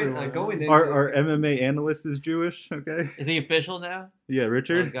love Going everyone. into Our MMA analyst is Jewish, okay? Is he official now? Yeah, Oh,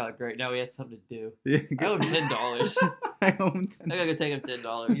 Richard. God, great. Now he has something to do. Yeah, I owe him $10. I owe him I gotta go take him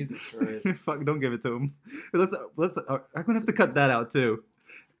 $10. Jesus Christ. Fuck, don't give it to him. Let's. I'm gonna have to cut that out too.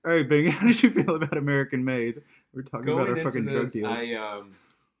 All right, Bing. How did you feel about American Made? We're talking about our fucking drug deals.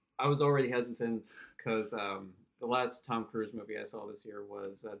 I was already hesitant because the last Tom Cruise movie I saw this year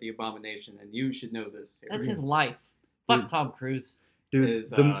was The Abomination, and you should know this. That's his life. Fuck Dude. Tom Cruise. Dude, is,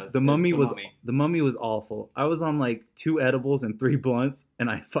 the is mummy The was Mummy. the mummy was awful. I was on like 2 edibles and 3 blunts, and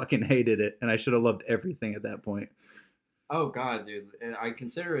I fucking hated it. And I should have loved everything at that point. Oh God, dude! And I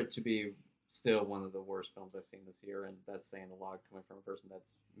consider it to be still one of the worst films I've seen this year, and that's saying a lot coming from a person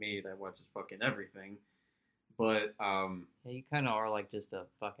that's me that watches fucking everything. But Yeah, you kind of are like just a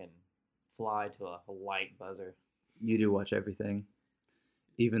fucking fly to a light buzzer. You do watch everything,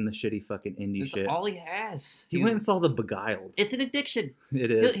 even the shitty fucking indie That's shit. all he has. He went and saw The Beguiled. It's an addiction.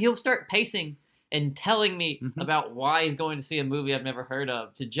 It is. He'll start pacing and telling me Mhm. about why he's going to see a movie I've never heard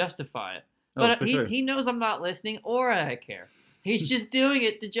of to justify it. Oh, But for sure. he knows I'm not listening or I care. He's just doing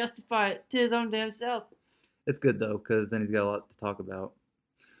it to justify it to his own damn self. It's good though, because then he's got a lot to talk about.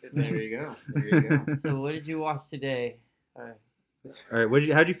 there you go. There you go. So what did you watch today? All right. All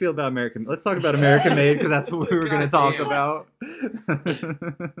right, how'd you feel about American? Let's talk about American Made because that's what we were going to talk Goddamn. about.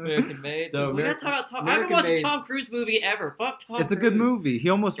 American Made. So we gotta American- talk about Tom. I haven't American watched a Made- Tom Cruise movie ever. Fuck Tom It's a Cruise. good movie. He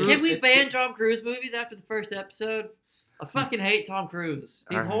almost Can ruined we it's ban good. Tom Cruise movies after the first episode? I fucking hate Tom Cruise.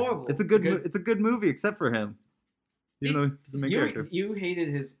 He's All right. horrible. It's a good. Good. It's a good movie, except for him. Even though he's the main character. You hated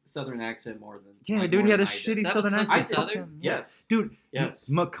his southern accent more than Yeah, like, dude, more he had a than I did. shitty That was southern supposed to be accent. Southern? Yes. Dude, Yes.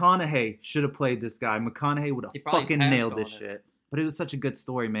 McConaughey should have played this guy. McConaughey would He have probably fucking passed nailed on this it. shit. But it was such a good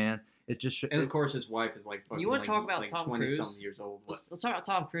story, man. It just And of course, his wife is like fucking. You wanna like, talk about like Tom 20 Cruise? something years old. Let's talk about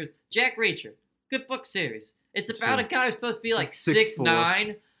Tom Cruise. Jack Reacher. Good book series. It's about Sure. a guy who's supposed to be like 6'4".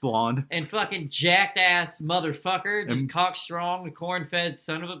 6'9" blonde. and fucking jacked ass motherfucker, just And- cock strong, the corn fed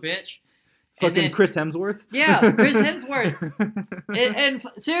son of a bitch. Fucking then- Chris Hemsworth. Yeah, Chris Hemsworth.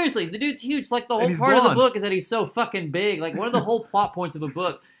 Seriously, the dude's huge. Like the And whole he's part of the blonde. book is that he's so fucking big. Like one of the whole plot points of a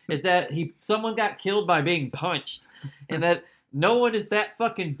book is that someone got killed by being punched, and that no one is that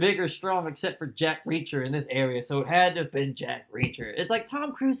fucking big or strong except for Jack Reacher in this area. So it had to have been Jack Reacher. It's like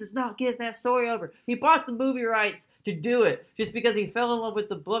Tom Cruise does not get that story over. He bought the movie rights to do it just because he fell in love with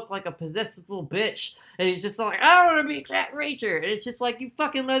the book like a possessive bitch, and he's just like, I want to be Jack Reacher, and it's just like you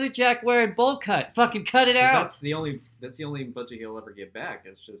fucking leather jack wearing bowl cut. Fucking cut it out. That's the only budget he'll ever get back.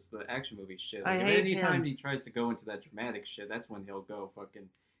 It's just the action movie shit. I Like, hate anytime him. he tries to go into that dramatic shit, that's when he'll go fucking.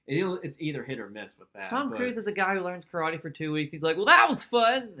 It's either hit or miss with that. Tom but- Cruise is a guy who learns karate for 2 weeks. He's like, well, that was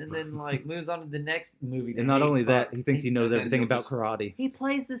fun, and then like moves on to the next movie. And not only that, fuck. he thinks he knows And then everything he'll about just- karate. He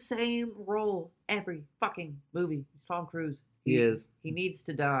plays the same role every fucking movie. He's Tom Cruise. He is. He needs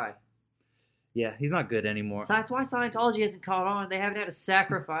to die. Yeah, he's not good anymore. So that's why Scientology hasn't caught on. They haven't had a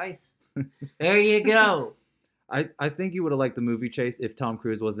sacrifice. There you go. I think you would have liked the movie Chase if Tom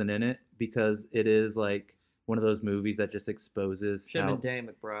Cruise wasn't in it because it is like one of those movies that just exposes Should how have been Danny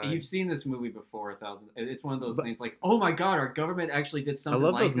McBride. You've seen this movie before 1,000. It's one of those But- things like, oh my god, our government actually did something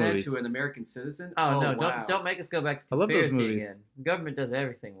love like those that movies. to an American citizen. Oh, no! wow. Don't make us go back to I love those conspiracy movies. again. The government does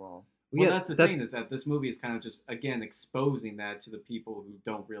everything wrong. Well, Yeah, that's the thing is that this movie is kind of just again exposing that to the people who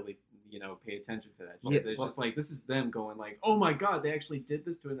don't really, pay attention to that shit. Yeah, It's just like, this is them going like, oh my god, they actually did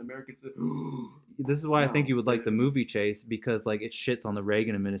this to an American citizen. This is why I think No, you would like the dude. movie Chase, because like it shits on the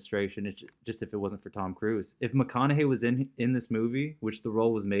Reagan administration. It's just if it wasn't for Tom Cruise. If McConaughey was in this movie, which the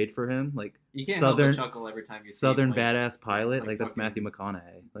role was made for him, like You can't Southern help but chuckle every time you Southern see him, badass pilot, like like that's fucking- Matthew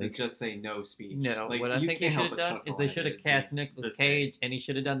McConaughey. Like, Like just say no speech. No, like, what I you think they can't should help have but done is chuckle they at should have it. cast It's Nicolas the same. Cage, and he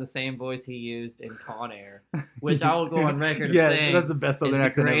should have done the same voice he used in Con Air, which I will go on record of yeah, saying that's the best is Southern the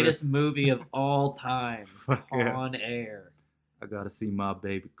accent greatest movie of all time. Fuck yeah. Con Air. I gotta see my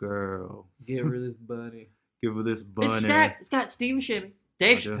baby girl. Give her this bunny. Give her this bunny. It's stacked. It's got Steve Buscemi,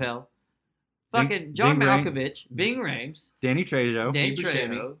 Dave I do. Chappelle, Bing- fucking John Bing Rames. Malkovich, Bing Rames, Danny Trejo. Danny Steve Buscemi.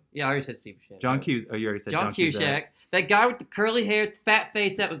 Trejo. Yeah, I already said Steve Buscemi. John Cusack. Oh, you already said John Cusack. That guy with the curly hair, fat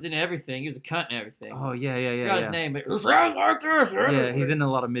face that was in everything. He was a cunt and everything. Oh yeah, yeah, I yeah. forgot yeah. his name, but it sounds like this. Yeah, he's in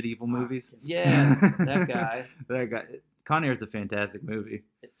a lot of medieval movies. Yeah, that guy. That guy. Con Air is a fantastic movie.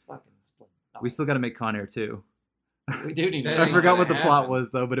 It's fucking splendid. We still got to make Con Air 2. We do need to. That I ain't forgot gonna what the plot happen.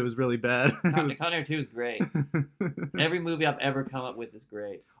 was though, but it was really bad. It was- Con Air 2 is great. Every movie I've ever come up with is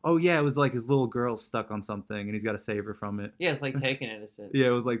great. Oh yeah, it was like his little girl stuck on something, and he's got to save her from it. Yeah, it's like Taking Innocent. Yeah,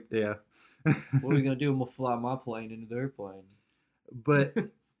 it was like yeah. What are we gonna do? I'm gonna fly my plane into their plane. But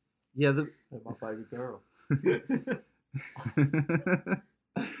yeah, the That's my baby girl.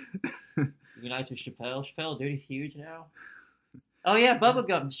 Unites with Chappelle. Chappelle, dude, he's huge now. Oh yeah,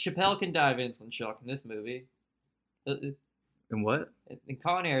 Bubblegum. Chappelle can die of insulin shock in this movie. And what? In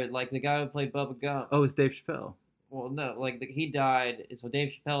Con Air, like the guy who played Bubba Gump. Oh, it's Dave Chappelle. Well, no, like he died. So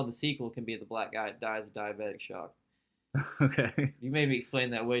Dave Chappelle in the sequel can be the black guy that dies of diabetic shock. Okay. You made me explain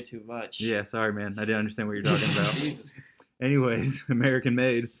that way too much. Yeah, sorry, man. I didn't understand what you're talking about. Jesus. Anyways, American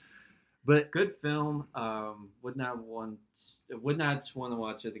Made. But Good film. Would not want to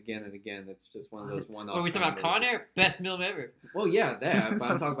watch it again and again. It's just one of those one-off. Are we talking about Con Air? Best film ever. Well, yeah, that.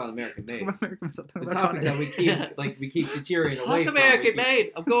 But I'm talking about American Made. Stop talking The about topic Con Air. that we keep deteriorating away Fuck from. American we keep-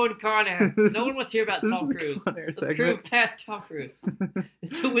 Made. I'm going to Con Air. No one wants to hear about This is Tom the Cruise. Con Air Let's segment. prove past Tom Cruise.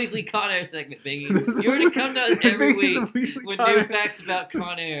 It's a weekly Con Air segment, Biggie. You're to come to us every week with new facts about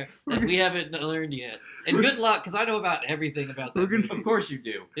Con Air that we haven't learned yet. And good luck, because I know about everything about that. We're gonna- movie. Of course you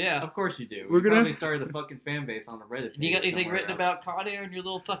do. Yeah. Of course you do. We're We gonna- probably started a fucking fan base on the Reddit. You got page anything somewhere written else. about Con Air in your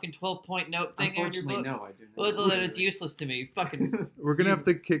little fucking 12-point note thing on your Unfortunately, book? no, I do not. Well, then it's useless to me. Fucking We're gonna have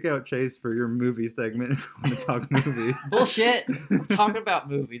to kick out Chase for your movie segment if we want to talk movies. bullshit. I'm talking about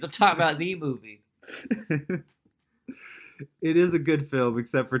movies. I'm talking about the movie. It is a good film,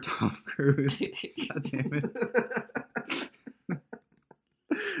 except for Tom Cruise. God damn it!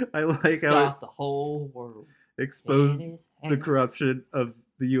 I like how Got the whole world. it exposed in his the hands. corruption of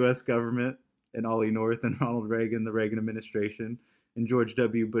the U.S. government and Ollie North and Ronald Reagan, the Reagan administration, and George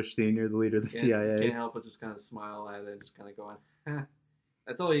W. Bush Sr., the leader of the Can't CIA. help but just kind of smile at it, just kind of going. Heh.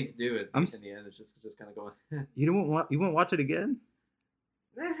 That's all you can do. I'm In the end, it's just kind of going. Heh. You won't watch it again?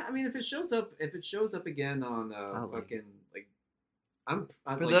 I mean, if it shows up again on Probably. fucking like, I'm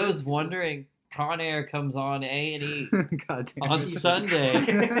For like, those wondering, Con Air comes on A&E God damn on it.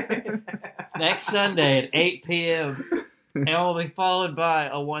 Sunday, next Sunday at 8 p.m. and it will be followed by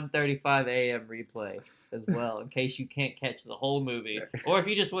a 1:35 a.m. replay as well, in case you can't catch the whole movie, or if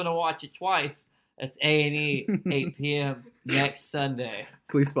you just want to watch it twice. That's A&E 8 p.m. next Sunday.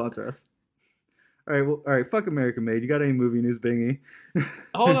 Please sponsor us. All right. Fuck American Made. You got any movie news, Bingy?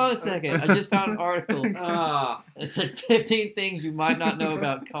 Hold on a second. I just found an article. Ah, It said 15 things you might not know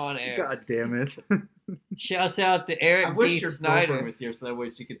about Con Air. God damn it. Shouts out to I Eric wish D. your Snyder. girlfriend was here so that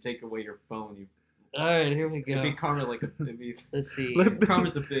way she could take away your phone. All right, here we It'd go. be karma like a. It'd be Let's see.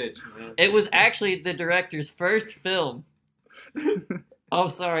 karma's a bitch. Man. It was actually the director's first film. Oh,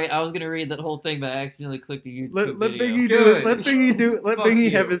 sorry. I was gonna read that whole thing, but I accidentally clicked the YouTube Let video. Bingy do it. Good. Let Bingy do it. Let Fuck Bingy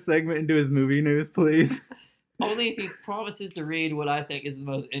you. have his segment and do his movie news, please. Only if he promises to read what I think is the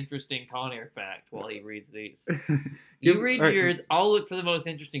most interesting Con Air fact while he reads these. You read All right. yours. I'll look for the most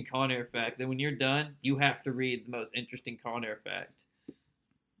interesting Con Air fact. Then when you're done, you have to read the most interesting Con Air fact.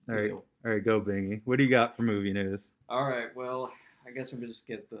 All right, go Bingy. What do you got for movie news? All right, well, I guess we'll just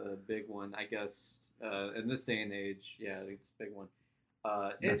get the big one. I guess in this day and age, yeah, it's a big one.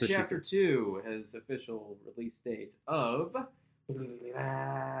 That's It's what she Chapter said. 2 has official release date of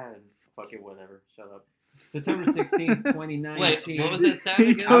fuck it, whatever. Shut up. September 16th, 2019. Wait, what was that sound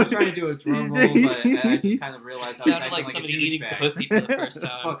He again? I was trying to do a drum roll, but I just kind of realized I was Sounded acting like like somebody a eating douchebag. pussy for the first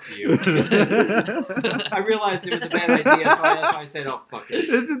time. Fuck you. I realized it was a bad idea, so that's why I said, "Oh fuck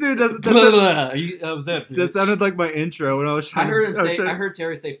it." This dude doesn't. Blah, blah, blah. That sounded like my intro when I was I trying. heard him was say. trying- I heard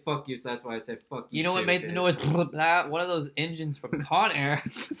Terry say "fuck you," so that's why I said "fuck you." You know what too, made the bitch. noise? Blah, blah, one of those engines from Con Air.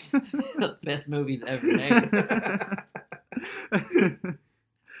 The best movies ever made.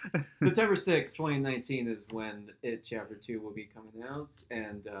 September 6th, 2019 is when It Chapter 2 will be coming out,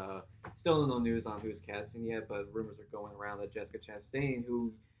 and still no news on who's casting yet, but rumors are going around that Jessica Chastain,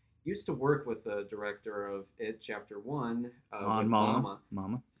 who used to work with the director of It Chapter 1 On with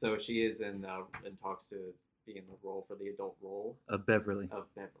Mama. So she is in talks to be in the role for the adult role Of Beverly.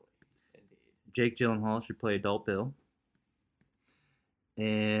 Indeed. Jake Gyllenhaal should play Adult Bill.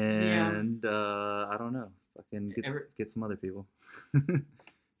 And I don't know. Fucking get some other people.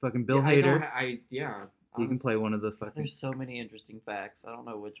 Fucking Bill Hader. He can play one of the fucking. There's so many interesting facts. I don't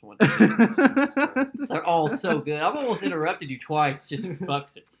know which one. To use. They're all so good. I've almost interrupted you twice. Just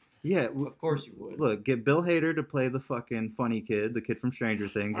fucks it. Yeah, of course you would. Look, get Bill Hader to play the fucking funny kid, the kid from Stranger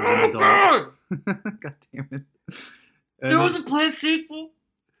Things, as an adult. God damn it! There was a planned sequel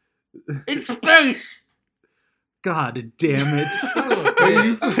in space. God damn it!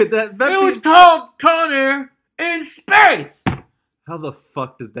 It was called Con Air in Space. How the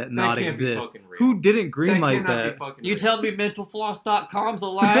fuck does that not can't be exist? fucking real. Who didn't greenlight That that? You tell me mentalfloss.com's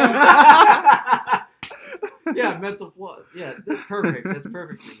alive? Yeah, mental floss. Yeah, that's perfect. That's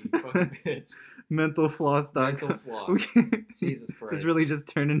perfect for you, fucking bitch. Mentalfloss.com. Mental floss. Jesus Christ. It's really just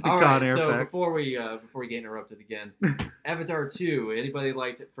turned into All Con right, Air so fact. before we get interrupted again, Avatar 2. Anybody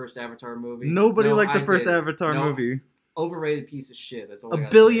liked the first Avatar movie? Nobody No, liked the I first did. Avatar No, movie. Overrated piece of shit. That's all. I $1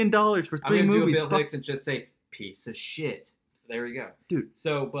 gotta billion say. for I'm 3 gonna movies. do a Bill Fuck. Hicks and just say piece of shit. There we go, dude.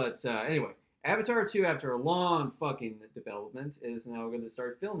 So, but anyway, Avatar 2, after a long fucking development, is now going to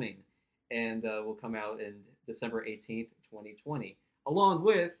start filming, and will come out in December 18th, 2020, along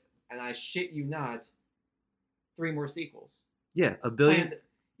with, and I shit you not, 3 more sequels. Yeah, $1 billion.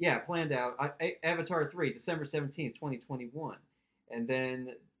 Planned out. Avatar 3, December 17th, 2021. And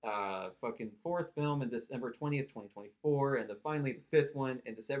then fucking 4th film in December 20th, 2024. And then finally the 5th one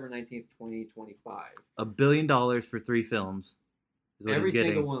in December 19th, 2025. $1 billion for 3 films. Is what Every he's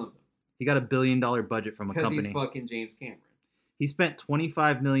getting. single one of them. He got $1 billion budget from a Because company. he's fucking James Cameron. He spent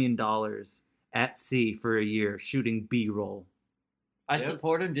 $25 million at sea for a year shooting B-roll. I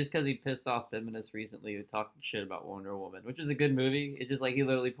support him just because he pissed off feminists recently talking shit about Wonder Woman, which is a good movie. It's just like he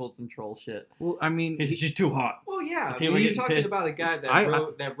literally pulled some troll shit. Well, I mean, it's just too hot. Well, yeah. People You're getting talking pissed. about a guy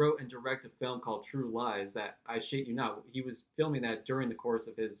that wrote and directed a film called True Lies that, I shit you not, he was filming that during the course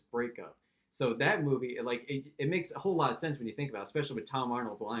of his breakup. So that movie, it makes a whole lot of sense when you think about it, especially with Tom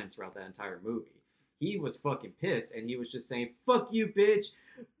Arnold's lines throughout that entire movie. He was fucking pissed, and he was just saying, fuck you, bitch.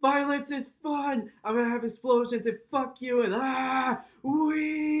 Violence is fun. I'm going to have explosions, and fuck you, and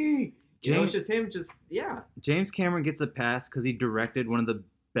wee. You know, it's just him, James Cameron gets a pass because he directed one of the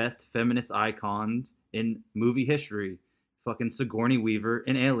best feminist icons in movie history. Fucking Sigourney Weaver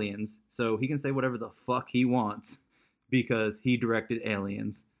in Aliens. So he can say whatever the fuck he wants because he directed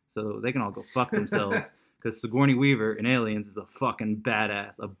Aliens. So they can all go fuck themselves. Because Sigourney Weaver in Aliens is a fucking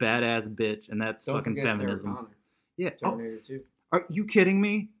badass. A badass bitch. And that's Don't fucking forget feminism. Sarah Connor. Yeah. Terminator 2. Are you kidding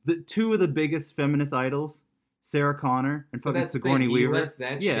me? The 2 of the biggest feminist idols, Sarah Connor and fucking Sigourney Weaver. He lets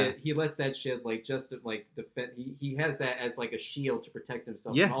that shit defend. He has that as like a shield to protect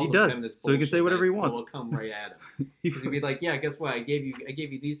himself. Yeah, from all he the does. feminist So he can say bullshit whatever he that wants. will come right at him. He'd be like, yeah, guess what? I gave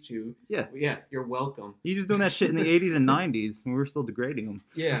you these 2. Yeah. Yeah, you're welcome. He was doing that shit in the 80s and 90s when we were still degrading him.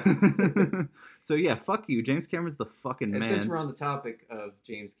 Yeah. So yeah, fuck you. James Cameron's the fucking And man. since we're on the topic of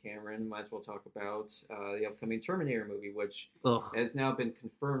James Cameron, might as well talk about the upcoming Terminator movie, which has now been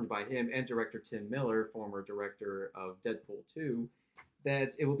confirmed by him and director Tim Miller, former director of Deadpool 2,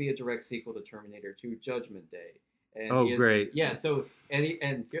 that it will be a direct sequel to Terminator 2 Judgment Day. And great. Yeah, so,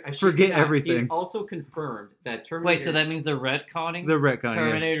 and I forget not, everything. He's also confirmed that Terminator... Wait, so that means they're retconning? The retconning,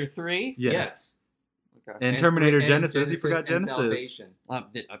 Terminator 3? Yes. Okay. And Terminator Genesis, you forgot Genesis. Salvation. Was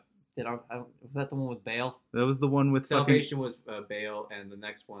that the one with Bale? That was the one with Salvation was Bale, and the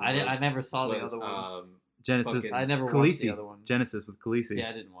next one I never saw the other one. Genesis. I never watched the other one. Genesis with Khaleesi. Yeah,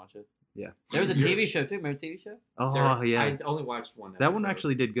 I didn't watch it. Yeah. There was a TV show too. Remember the TV show? Oh, yeah. I only watched one. That one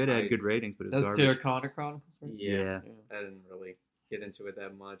actually did good. It had good ratings, but it was Those garbage. Sarah Connor Chronicles, right? Yeah. I didn't really get into it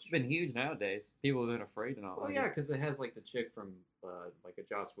that much. It's been huge nowadays. People have been afraid to not Well, like yeah, it. because it has like the chick from like a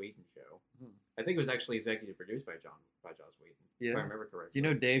Joss Whedon show. I think it was actually executive produced by Joss Whedon. Yeah. If I remember correctly. Do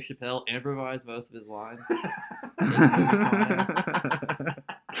you know Dave Chappelle improvised most of his lines?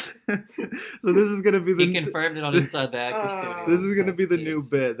 So this is gonna be the. He confirmed it on Inside the Actors Studio. This is gonna be the new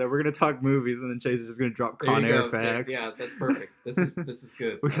bit that we're gonna talk movies, and then Chase is just gonna drop There you Con Air go. facts. Yeah, that's perfect. This is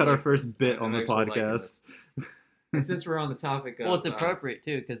good. We got our first bit on I'm the actually liking podcast. this. And since we're on the topic of... Well, it's appropriate,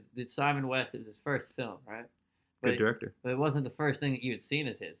 too, because Simon West, it was his first film, right? Good director. But it wasn't the first thing that you had seen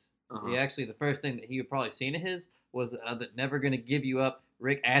as his. He actually, the first thing that he had probably seen of his was the Never Gonna Give You Up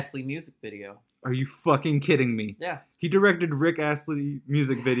Rick Astley music video. Are you fucking kidding me? Yeah. He directed Rick Astley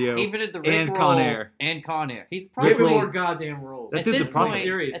music video. Even did the Rick and roll Con Air. and Con Air. He's Give probably him more goddamn roles. That at dude's this a prophet. point.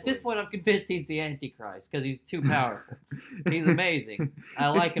 Seriously. At this point, I'm convinced he's the Antichrist because he's too powerful. He's amazing. I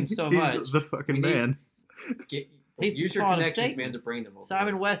like him so much. He's the fucking We need- man. He's Use the your spawn of connections, Satan. man, to bring them over.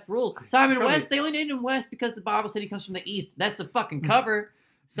 Simon West rules. Simon Probably- West, they only named him West because the Bible said he comes from the East. That's a fucking cover.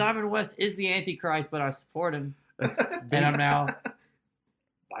 Simon West is the Antichrist, but I support him. And I'm now,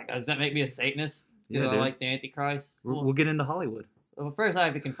 like, does that make me a Satanist? Do Yeah, I dude. like the Antichrist? We'll get into Hollywood. Well, first I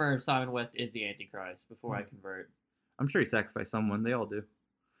have to confirm Simon West is the Antichrist before I convert. I'm sure he sacrificed someone. They all do.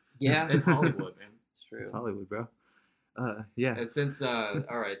 Yeah. It's Hollywood, man. It's true. It's Hollywood, bro. Yeah. And since, all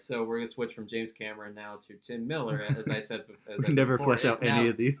right, so we're going to switch from James Cameron now to Tim Miller, as I said. We never flesh out any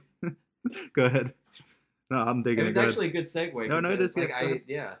of these. Go ahead. No, I'm digging It it. was Go ahead. actually a good segue. No, 'cause it is like, good. Go ahead.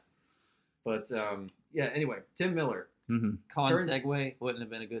 yeah. But, yeah, anyway, Tim Miller. Mm-hmm. Con Current- segue wouldn't have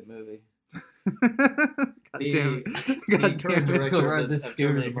been a good movie. God damn it. The God current damn it. director Ride of, this of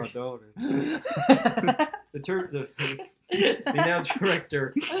scooter to Terminator. my The now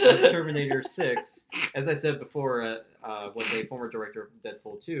director of Terminator 6, as I said before, was a former director of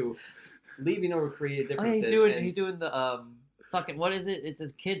Deadpool 2, leaving over creative Oh, yeah, differences. he's doing the fucking, what is it? It's a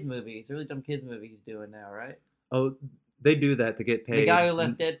kids movie. It's a really dumb kids movie he's doing now, right? Oh, they do that to get paid. The guy who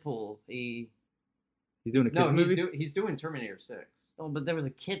left Deadpool, he's He's doing a kids movie? he's doing Terminator 6. Oh, but there was a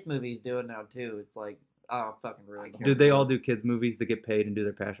kids movie he's doing now too. It's like, oh, fucking really. Dude, they all do kids movies to get paid and do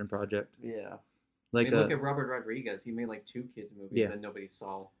their passion project. Yeah. Like, I mean, look at Robert Rodriguez. He made like 2 kids movies Yeah. that nobody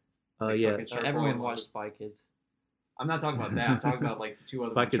saw. yeah. fucking Shark Boy Everyone and watched Spy Kids. I'm not talking about that. I'm talking about like the 2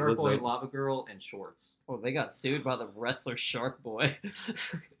 other Spy ones: Kids Shark was Boy, like- Lava Girl, and Shorts. Oh, they got sued by the wrestler Shark Boy.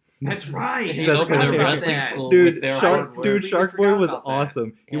 That's right. He That's opened a right. wrestling school Dude, with their Shark hardware. Dude, Shark Boy was forgot about that.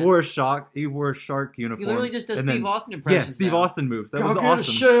 awesome. He Yeah. wore a shark uniform. He literally just does and Steve then- Austin impressions. Yeah, Steve now. Austin moves. That was Go get a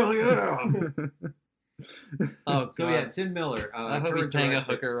awesome. shell, yeah. Oh, God. So yeah, Tim Miller. I hope he's current paying a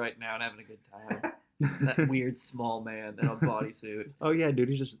director. hooker right now and having a good time. That weird small man in a bodysuit. Oh yeah, dude,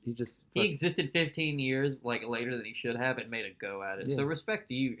 he just He existed 15 years like later than he should have and made a go at it. Yeah. So respect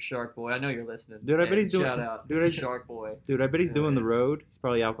to you, Shark Boy. I know you're listening. Dude, I bet And he's doing- shout out, dude, I- Shark Boy. Dude, I bet he's doing the road. He's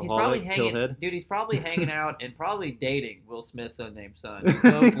probably He's probably alcoholic, hanging, pillhead. dude. He's probably hanging out and probably dating Will Smith's unnamed son. You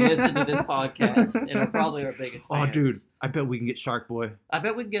both listen to this podcast and are probably our biggest fans. Oh, dude, I bet we can get Shark Boy. I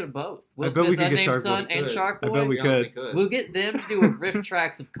bet we can get them both. Will I bet we Smith's could get unnamed Shark Boy. son and Good. Shark I Boy. bet we Honestly, could. We'll get them to do a riff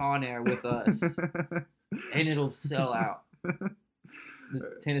tracks of Con Air with us, and it'll sell out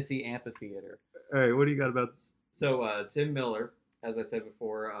the Tennessee Amphitheater. All right, what do you got about? So Tim Miller, as I said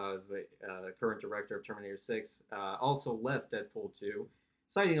before, is a current director of Terminator 6. Also left Deadpool 2,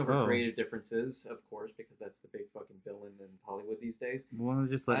 citing over Oh. creative differences, of course, because that's the big fucking villain in Hollywood these days. Why don't we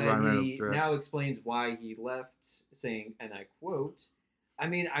just let Ryan And Reynolds he direct? now explains why he left, saying, and I quote, I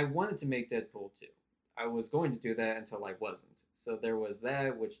mean, I wanted to make Deadpool 2. I was going to do that until I wasn't. So there was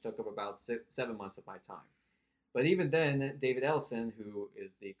that, which took up about 7 months of my time. But even then, David Ellison, who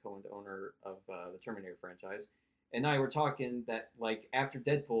is the co-owner of the Terminator franchise, and I were talking that, like, after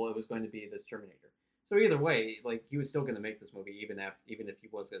Deadpool, it was going to be this Terminator. So either way, like, he was still going to make this movie, even if he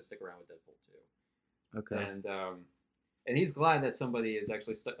was going to stick around with Deadpool 2. Okay. And he's glad that somebody is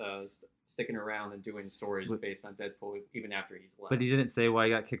actually sticking around and doing stories based on Deadpool, even after he's left. But he didn't say why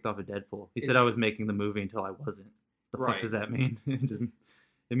he got kicked off of Deadpool. He said I was making the movie until I wasn't. The fuck Right. does that mean?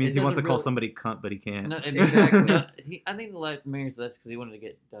 It means It he wants to doesn't call really- somebody cunt, but he can't. No, exactly. No, I think the let Mary's left because he wanted to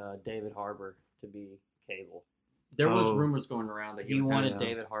get David Harbour to be Cable. There was Oh. rumors going around that He was wanted having-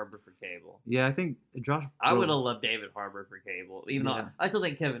 David Harbour for Cable. Yeah, I think Josh. I would have loved David Harbour for Cable, even Yeah. though I still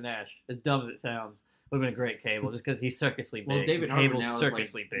think Kevin Nash, as dumb as it sounds, would have been a great Cable just because he's circusly big. Well, David Harbour Cable's now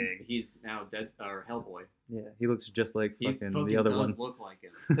circusly is like, big. He's now Hellboy. Yeah, he looks just like He fucking the other does one. look like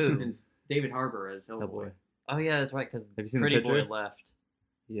him. Who? Since David Harbour as Hellboy. Hellboy. Oh yeah, that's right. Because Have you seen the Pretty Boy picture? left.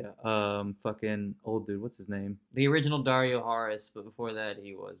 Yeah, fucking old dude. What's his name? The original Dario Harris, but before that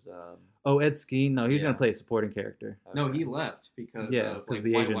he was. Oh, Ed Skeen. No, he was Yeah. gonna play a supporting character. No, he left because Yeah, of 'cause like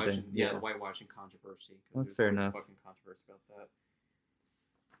the Asian whitewashing. thing, Yeah, yeah. the whitewashing controversy. 'Cause That's there's fair always enough. Fucking controversy about that.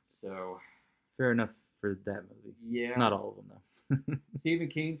 So Fair enough for that movie. yeah, Not all of them though. Stephen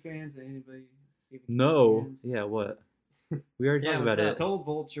King fans. Anybody? Stephen King No. fans? Yeah. What? We already Yeah, talked what's about that? it. Told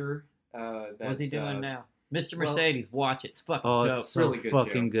Vulture. What's he doing now? Mr. well- Mercedes, watch it. It's fucking Oh, dope. it's so Really good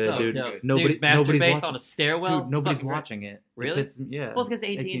fucking show. good, So dude. dope. Nobody, Dude nobody's masturbates watching. on a stairwell. Dude, It's nobody's fucking great. watching it. Really? It pisses me- yeah. Well, it's because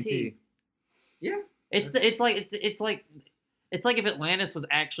AT&T. Yeah. It's like if Atlantis was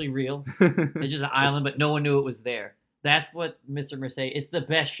actually real. It's just an island, but no one knew it was there. That's what Mr. Mercedes. It's the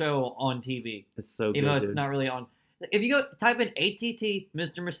best show on TV, It's so good, even though it's dude. not really on. If you go type in ATT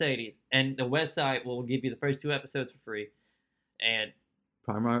Mr. Mercedes, and the website will give you the first 2 episodes for free, and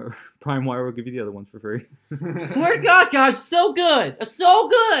Prime Wire will give you the other ones for free. Swear to God, guys, so good. It's so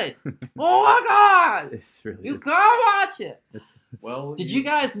good. Oh my God. It's really You good. gotta watch it. It's Well, Did you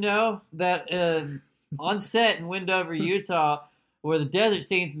guys know that on set in Wendover, Utah, where the desert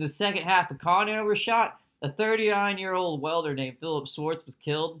scenes in the second half of Con Air were shot, a 39-year-old welder named Philip Swartz was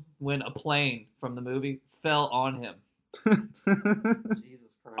killed when a plane from the movie fell on him. Jesus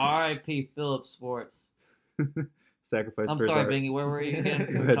Christ. R.I.P. Philip Swartz. sacrifice. I'm for his sorry, art. Bingy. Where were you again?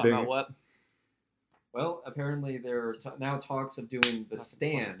 We Go were ahead, talking Bingy. about what? Well, apparently there are now talks of doing The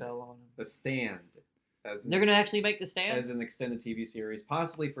Stand. Fell on him. The Stand. As They're gonna actually make The Stand. as an extended TV series,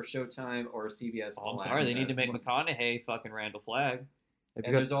 possibly for Showtime or CBS. Oh, I'm All sorry. They need to Access. make McConaughey fucking Randall Flagg. Have you And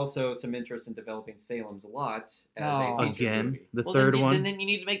got- there's also some interest in developing Salem's Lot as Oh. a feature again, movie. the Well, third then, one. Then you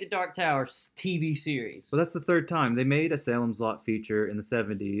need to make the Dark Tower TV series. Well, that's the third time they made a Salem's Lot feature in the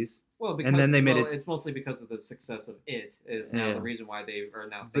 70s. Well, because and then they made well, it. it's mostly because of the success of it is now Yeah. the reason why they are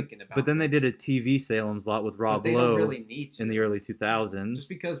now But, thinking about. but then they this. did a TV Salem's Lot with Rob But they Lowe don't really need to. in the early 2000s. Just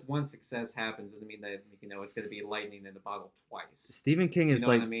because one success happens doesn't mean that it's going to be lightning in the bottle twice. Stephen King You is know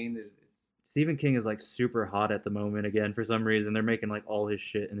like what I mean? Stephen King is like super hot at the moment again for some reason. They're making like all his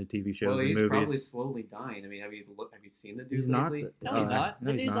shit in the TV shows Well, and he's movies. probably slowly dying. I mean, have you seen the dude He's not lately? the- No, he's not. no,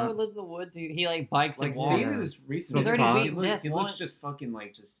 The he's dude's not. always lived in the woods. He like bikes Like and seeing walks. his recent Smokes already pot. beaten death he looks once. just fucking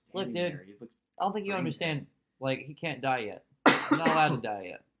like just Look, standing dude. there. He looks I don't think you brain understand. Like he can't die yet. He's not allowed to die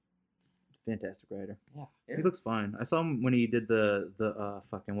yet. Fantastic writer. Yeah. He looks fine. I saw him when he did the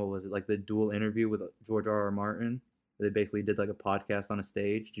fucking, what was it, like the dual interview with George R.R. Martin. Where they basically did like a podcast on a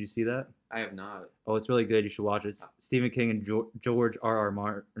stage. Did you see that? I have not. Oh, it's really good. You should watch it. It's Stephen King and George R.R.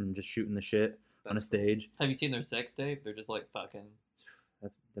 Martin just shooting the shit on a That's stage. Have you seen their sex tape? They're just like fucking.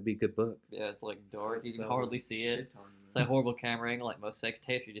 That'd be a good book. Yeah, it's like dark. You can So hardly see it. shit ton, It's like horrible camera angle, like most sex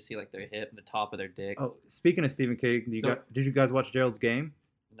tapes. You just see like their hip and the top of their dick. Oh, speaking of Stephen King, did you guys watch Gerald's Game?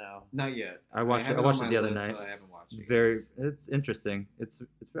 No. Not yet. I watched have it. I on watched it my the other list, night. but I haven't watched it. It's interesting. It's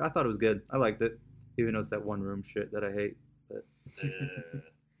I thought it was good. I liked it, even though it's that one room shit that I hate. But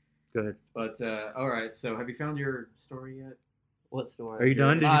go ahead. But all right. So have you found your story yet? What story? Are you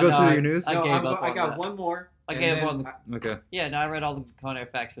done? Did you go no, through your news? I No, gave I'm up I on got that. one more. I and gave then one. Okay. Yeah, no, I read all the Con Air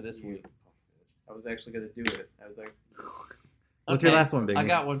facts for this week. I was actually gonna do it. I was like, What's your Okay, last one, Big? I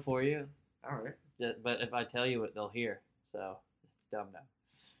got one for you. all right. But if I tell you it, they'll hear. So it's dumb now.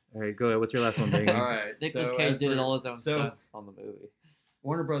 All right, go ahead. What's your last one, Big? All right. Nicolas so Cage as did for- all his own so stuff on the movie.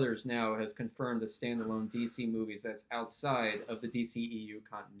 Warner Brothers now has confirmed a standalone DC movies that's outside of the DCEU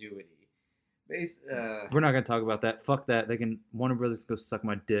continuity. We're not gonna talk about that. Fuck that. They can Warner Brothers go suck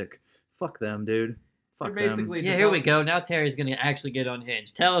my dick. Fuck them, dude. Fuck They're them. basically Yeah, here we go. Now Terry's gonna actually get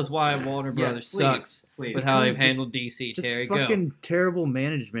unhinged. Tell us why Warner Brothers Yes, sucks please. with how they've Just- handled DC. Just Terry, fucking go. terrible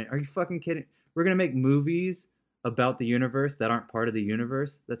management. Are you fucking kidding? We're gonna make movies about the universe that aren't part of the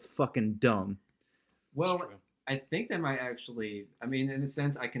universe. That's fucking dumb. Well, I think they might actually. I mean, in a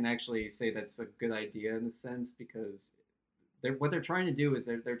sense, I can actually say that's a good idea in a sense because what they're trying to do is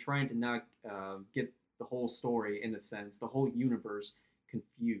they're trying to not get the whole story in a sense, the whole universe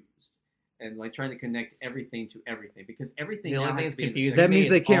confused, and like trying to connect everything to everything because everything The now only thing has that's to be in the confusing That same- means me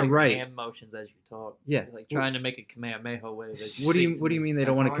they is all can't your write. hand motions as you talk. Yeah. Like trying to make a Kamehameha wave. What do you mean they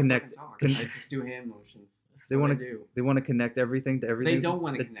don't That's want how to I connect? fucking talk. I just do hand motions. That's They what want I to. do. They want to connect everything to everything. They don't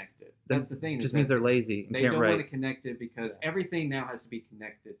want to That- connect it. that That's the thing. is Just that means they're lazy and They can't don't write. want to connect it because everything now has to be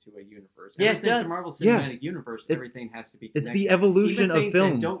connected to a universe. Yeah, Ever it since does. the Marvel Yeah. Cinematic Universe, It- everything has to be It's connected. the evolution Even of things film.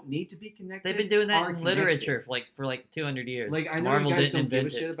 that don't need to be connected. They've been doing that are in connected. literature for like 200 years. Like I know Marvel you guys didn't don't give a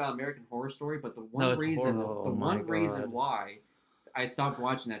invent shit it. about American Horror Story, but the No, one it's reason, horrible. the Oh one my reason God. why I stopped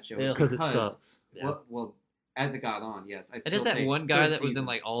watching that show Yeah. is Because because it sucks. Yeah. well, as it got on, yes, I'd And still is that say one guy third that was in season.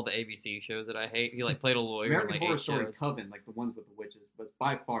 like all the ABC shows that I hate? He like played a lawyer in American like Horror 8 Story shows. Coven, like the ones with the witches, was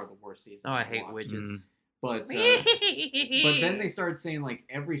by far the worst season. Oh, I I've hate watched. witches. Mm. But then they started saying like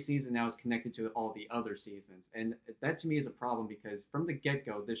every season now is connected to all the other seasons, and that to me is a problem because from the get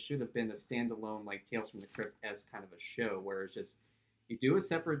go this should have been a standalone like Tales from the Crypt as kind of a show where it's just you do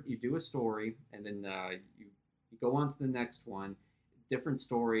a story and then you go on to the next one, different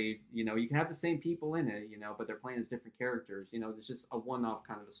story. You know, you can have the same people in it, you know, but they're playing as different characters. You know, there's just a one-off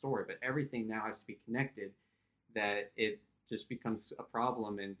kind of a story, but everything now has to be connected. That it just becomes a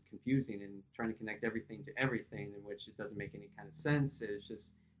problem and confusing and trying to connect everything to everything, in which it doesn't make any kind of sense. It's just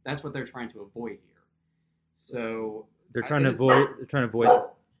that's what they're trying to avoid here. So They're trying to it is- avoid. They're trying to avoid.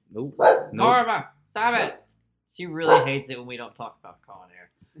 Nope. Nope. Norma, stop it! She really hates it when we don't talk about Con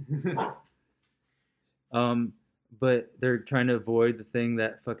Air. But they're trying to avoid the thing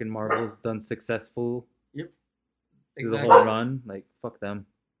that fucking Marvel's done successful Yep. through the Exactly. whole run. Like fuck them.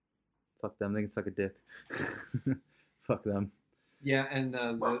 Fuck them. They can suck a dick. Fuck them. Yeah, and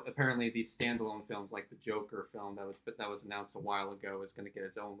apparently these standalone films, like the Joker film that was announced a while ago, is going to get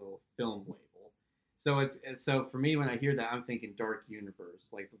its own little film label. So so for me, when I hear that, I'm thinking dark universe,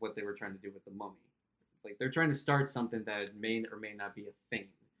 like what they were trying to do with the Mummy. Like they're trying to start something that may or may not be a thing.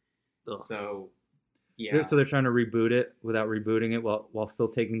 Ugh. So yeah. So they're trying to reboot it without rebooting it while still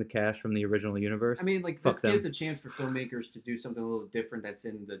taking the cash from the original universe. I mean, like Fuck this them. gives a chance for filmmakers to do something a little different that's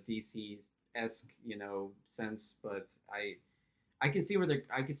in the DC-esque, sense. But I can see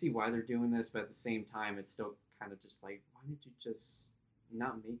why they're doing this, but at the same time, it's still kind of just like, why did you just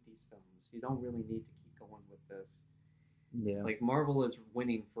not make these films? You don't really need to keep going with this. Yeah. Like Marvel is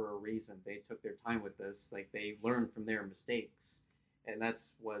winning for a reason. They took their time with this. Like they learned from their mistakes, and that's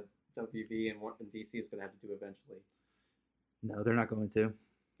what WB and DC is going to have to do eventually. No, they're not going to.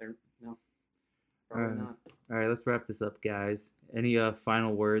 No, probably not. All right, let's wrap this up, guys. Any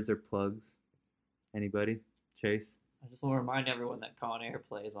final words or plugs? Anybody? Chase? I just want to remind everyone that Con Air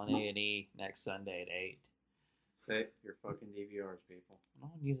plays on A&E next Sunday at 8. Say your fucking DVRs, people. No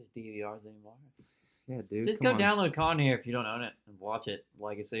one uses DVRs anymore. Yeah, dude. Just go download Con Air if you don't own it and watch it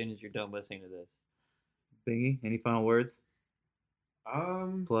like as soon as you're done listening to this. Bingy, any final words?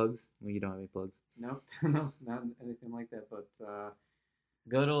 Plugs? Well, you don't have any plugs. No, not anything like that. But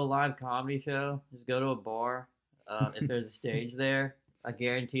go to a live comedy show. Just go to a bar. If there's a stage there, I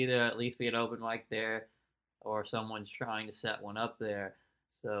guarantee there'll at least be an open mic there, or someone's trying to set one up there.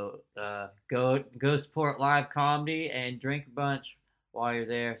 So go support live comedy and drink a bunch while you're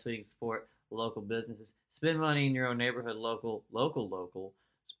there, so you can support local businesses. Spend money in your own neighborhood. Local.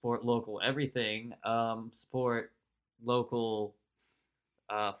 Support local everything. Support local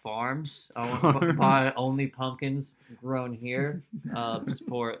farms. Buy only pumpkins grown here.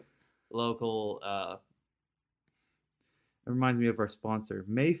 Support local. It reminds me of our sponsor,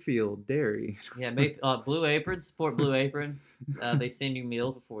 Mayfield Dairy. Yeah, Blue Apron. Support Blue Apron. They send you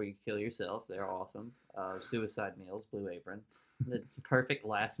meals before you kill yourself. They're awesome. Suicide meals, Blue Apron. It's perfect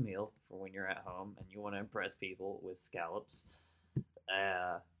last meal for when you're at home and you want to impress people with scallops.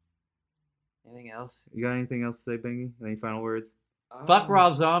 Anything else? You got anything else to say, Bingy? Any final words? Fuck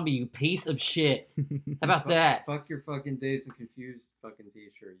Rob Zombie, you piece of shit. How about that? Fuck your fucking Dazed and Confused fucking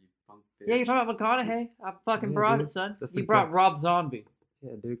t-shirt, you punk bitch. Yeah, you're talking about McConaughey? I fucking brought dude. it, son. That's You the brought guy. Rob Zombie.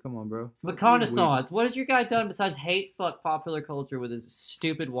 Yeah, dude, come on, bro. McConaissance. What has your guy done besides hate fuck popular culture with his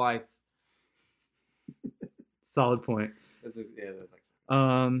stupid wife? Solid point. That's actually.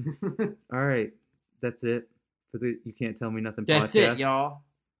 All right, that's it for the You Can't Tell Me Nothing That's podcast. it, y'all.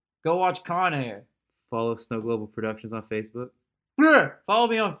 Go watch Con Air. Follow Snow Global Productions on Facebook. Follow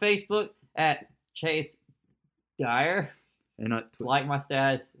me on Facebook at Chase Dyer. And on Like my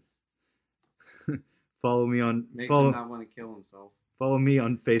status. follow me on Makes him not want to kill himself. Follow me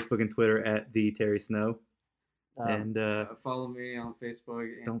on Facebook and Twitter at the Terry Snow. And follow me on Facebook.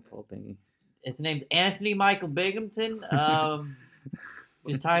 And don't follow Bingy. His name's Anthony Michael Binghamton.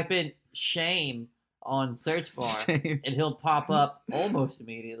 Just type in shame on search bar Shame. and he'll pop up almost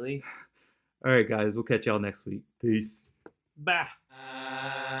immediately. All right, guys, we'll catch y'all next week. Peace. Bah.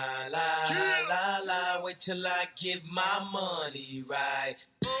 La, wait till I get my money right.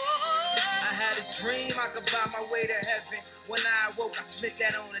 I had a dream I could buy my way to heaven. When I awoke, I spent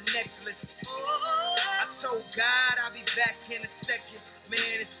that on a necklace. I told God I'll be back in a second.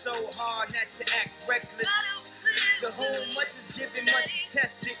 Man, it's so hard not to act reckless. To whom much is given, much is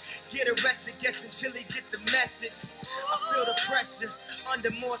tested. Get arrested, guess until he get the message. I feel the pressure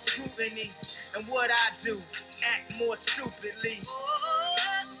under more scrutiny. And what I do, act more stupidly.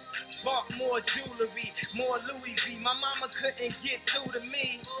 Bought more jewelry, more Louis V. My mama couldn't get through to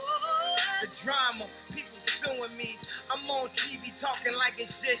me. The drama, people suing me. I'm on TV talking like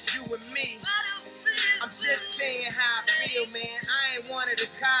it's just you and me. I'm just saying how I feel, man. I ain't one of the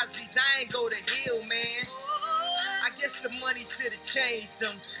Cosbys, I ain't go to Hill, man. I guess the money should have changed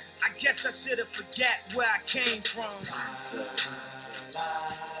them. I guess I should have forgot where I came from.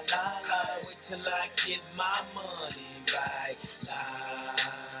 Wait till I get my money right.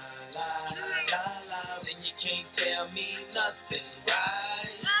 Then you can't tell me nothing,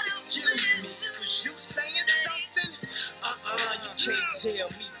 right? Excuse me, was you saying something? You can't tell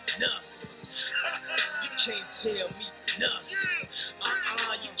me nothing. You can't tell me nothing.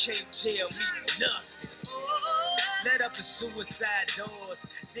 You can't tell me nothing. Let up the suicide doors.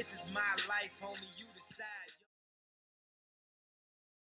 This is my life, homie. You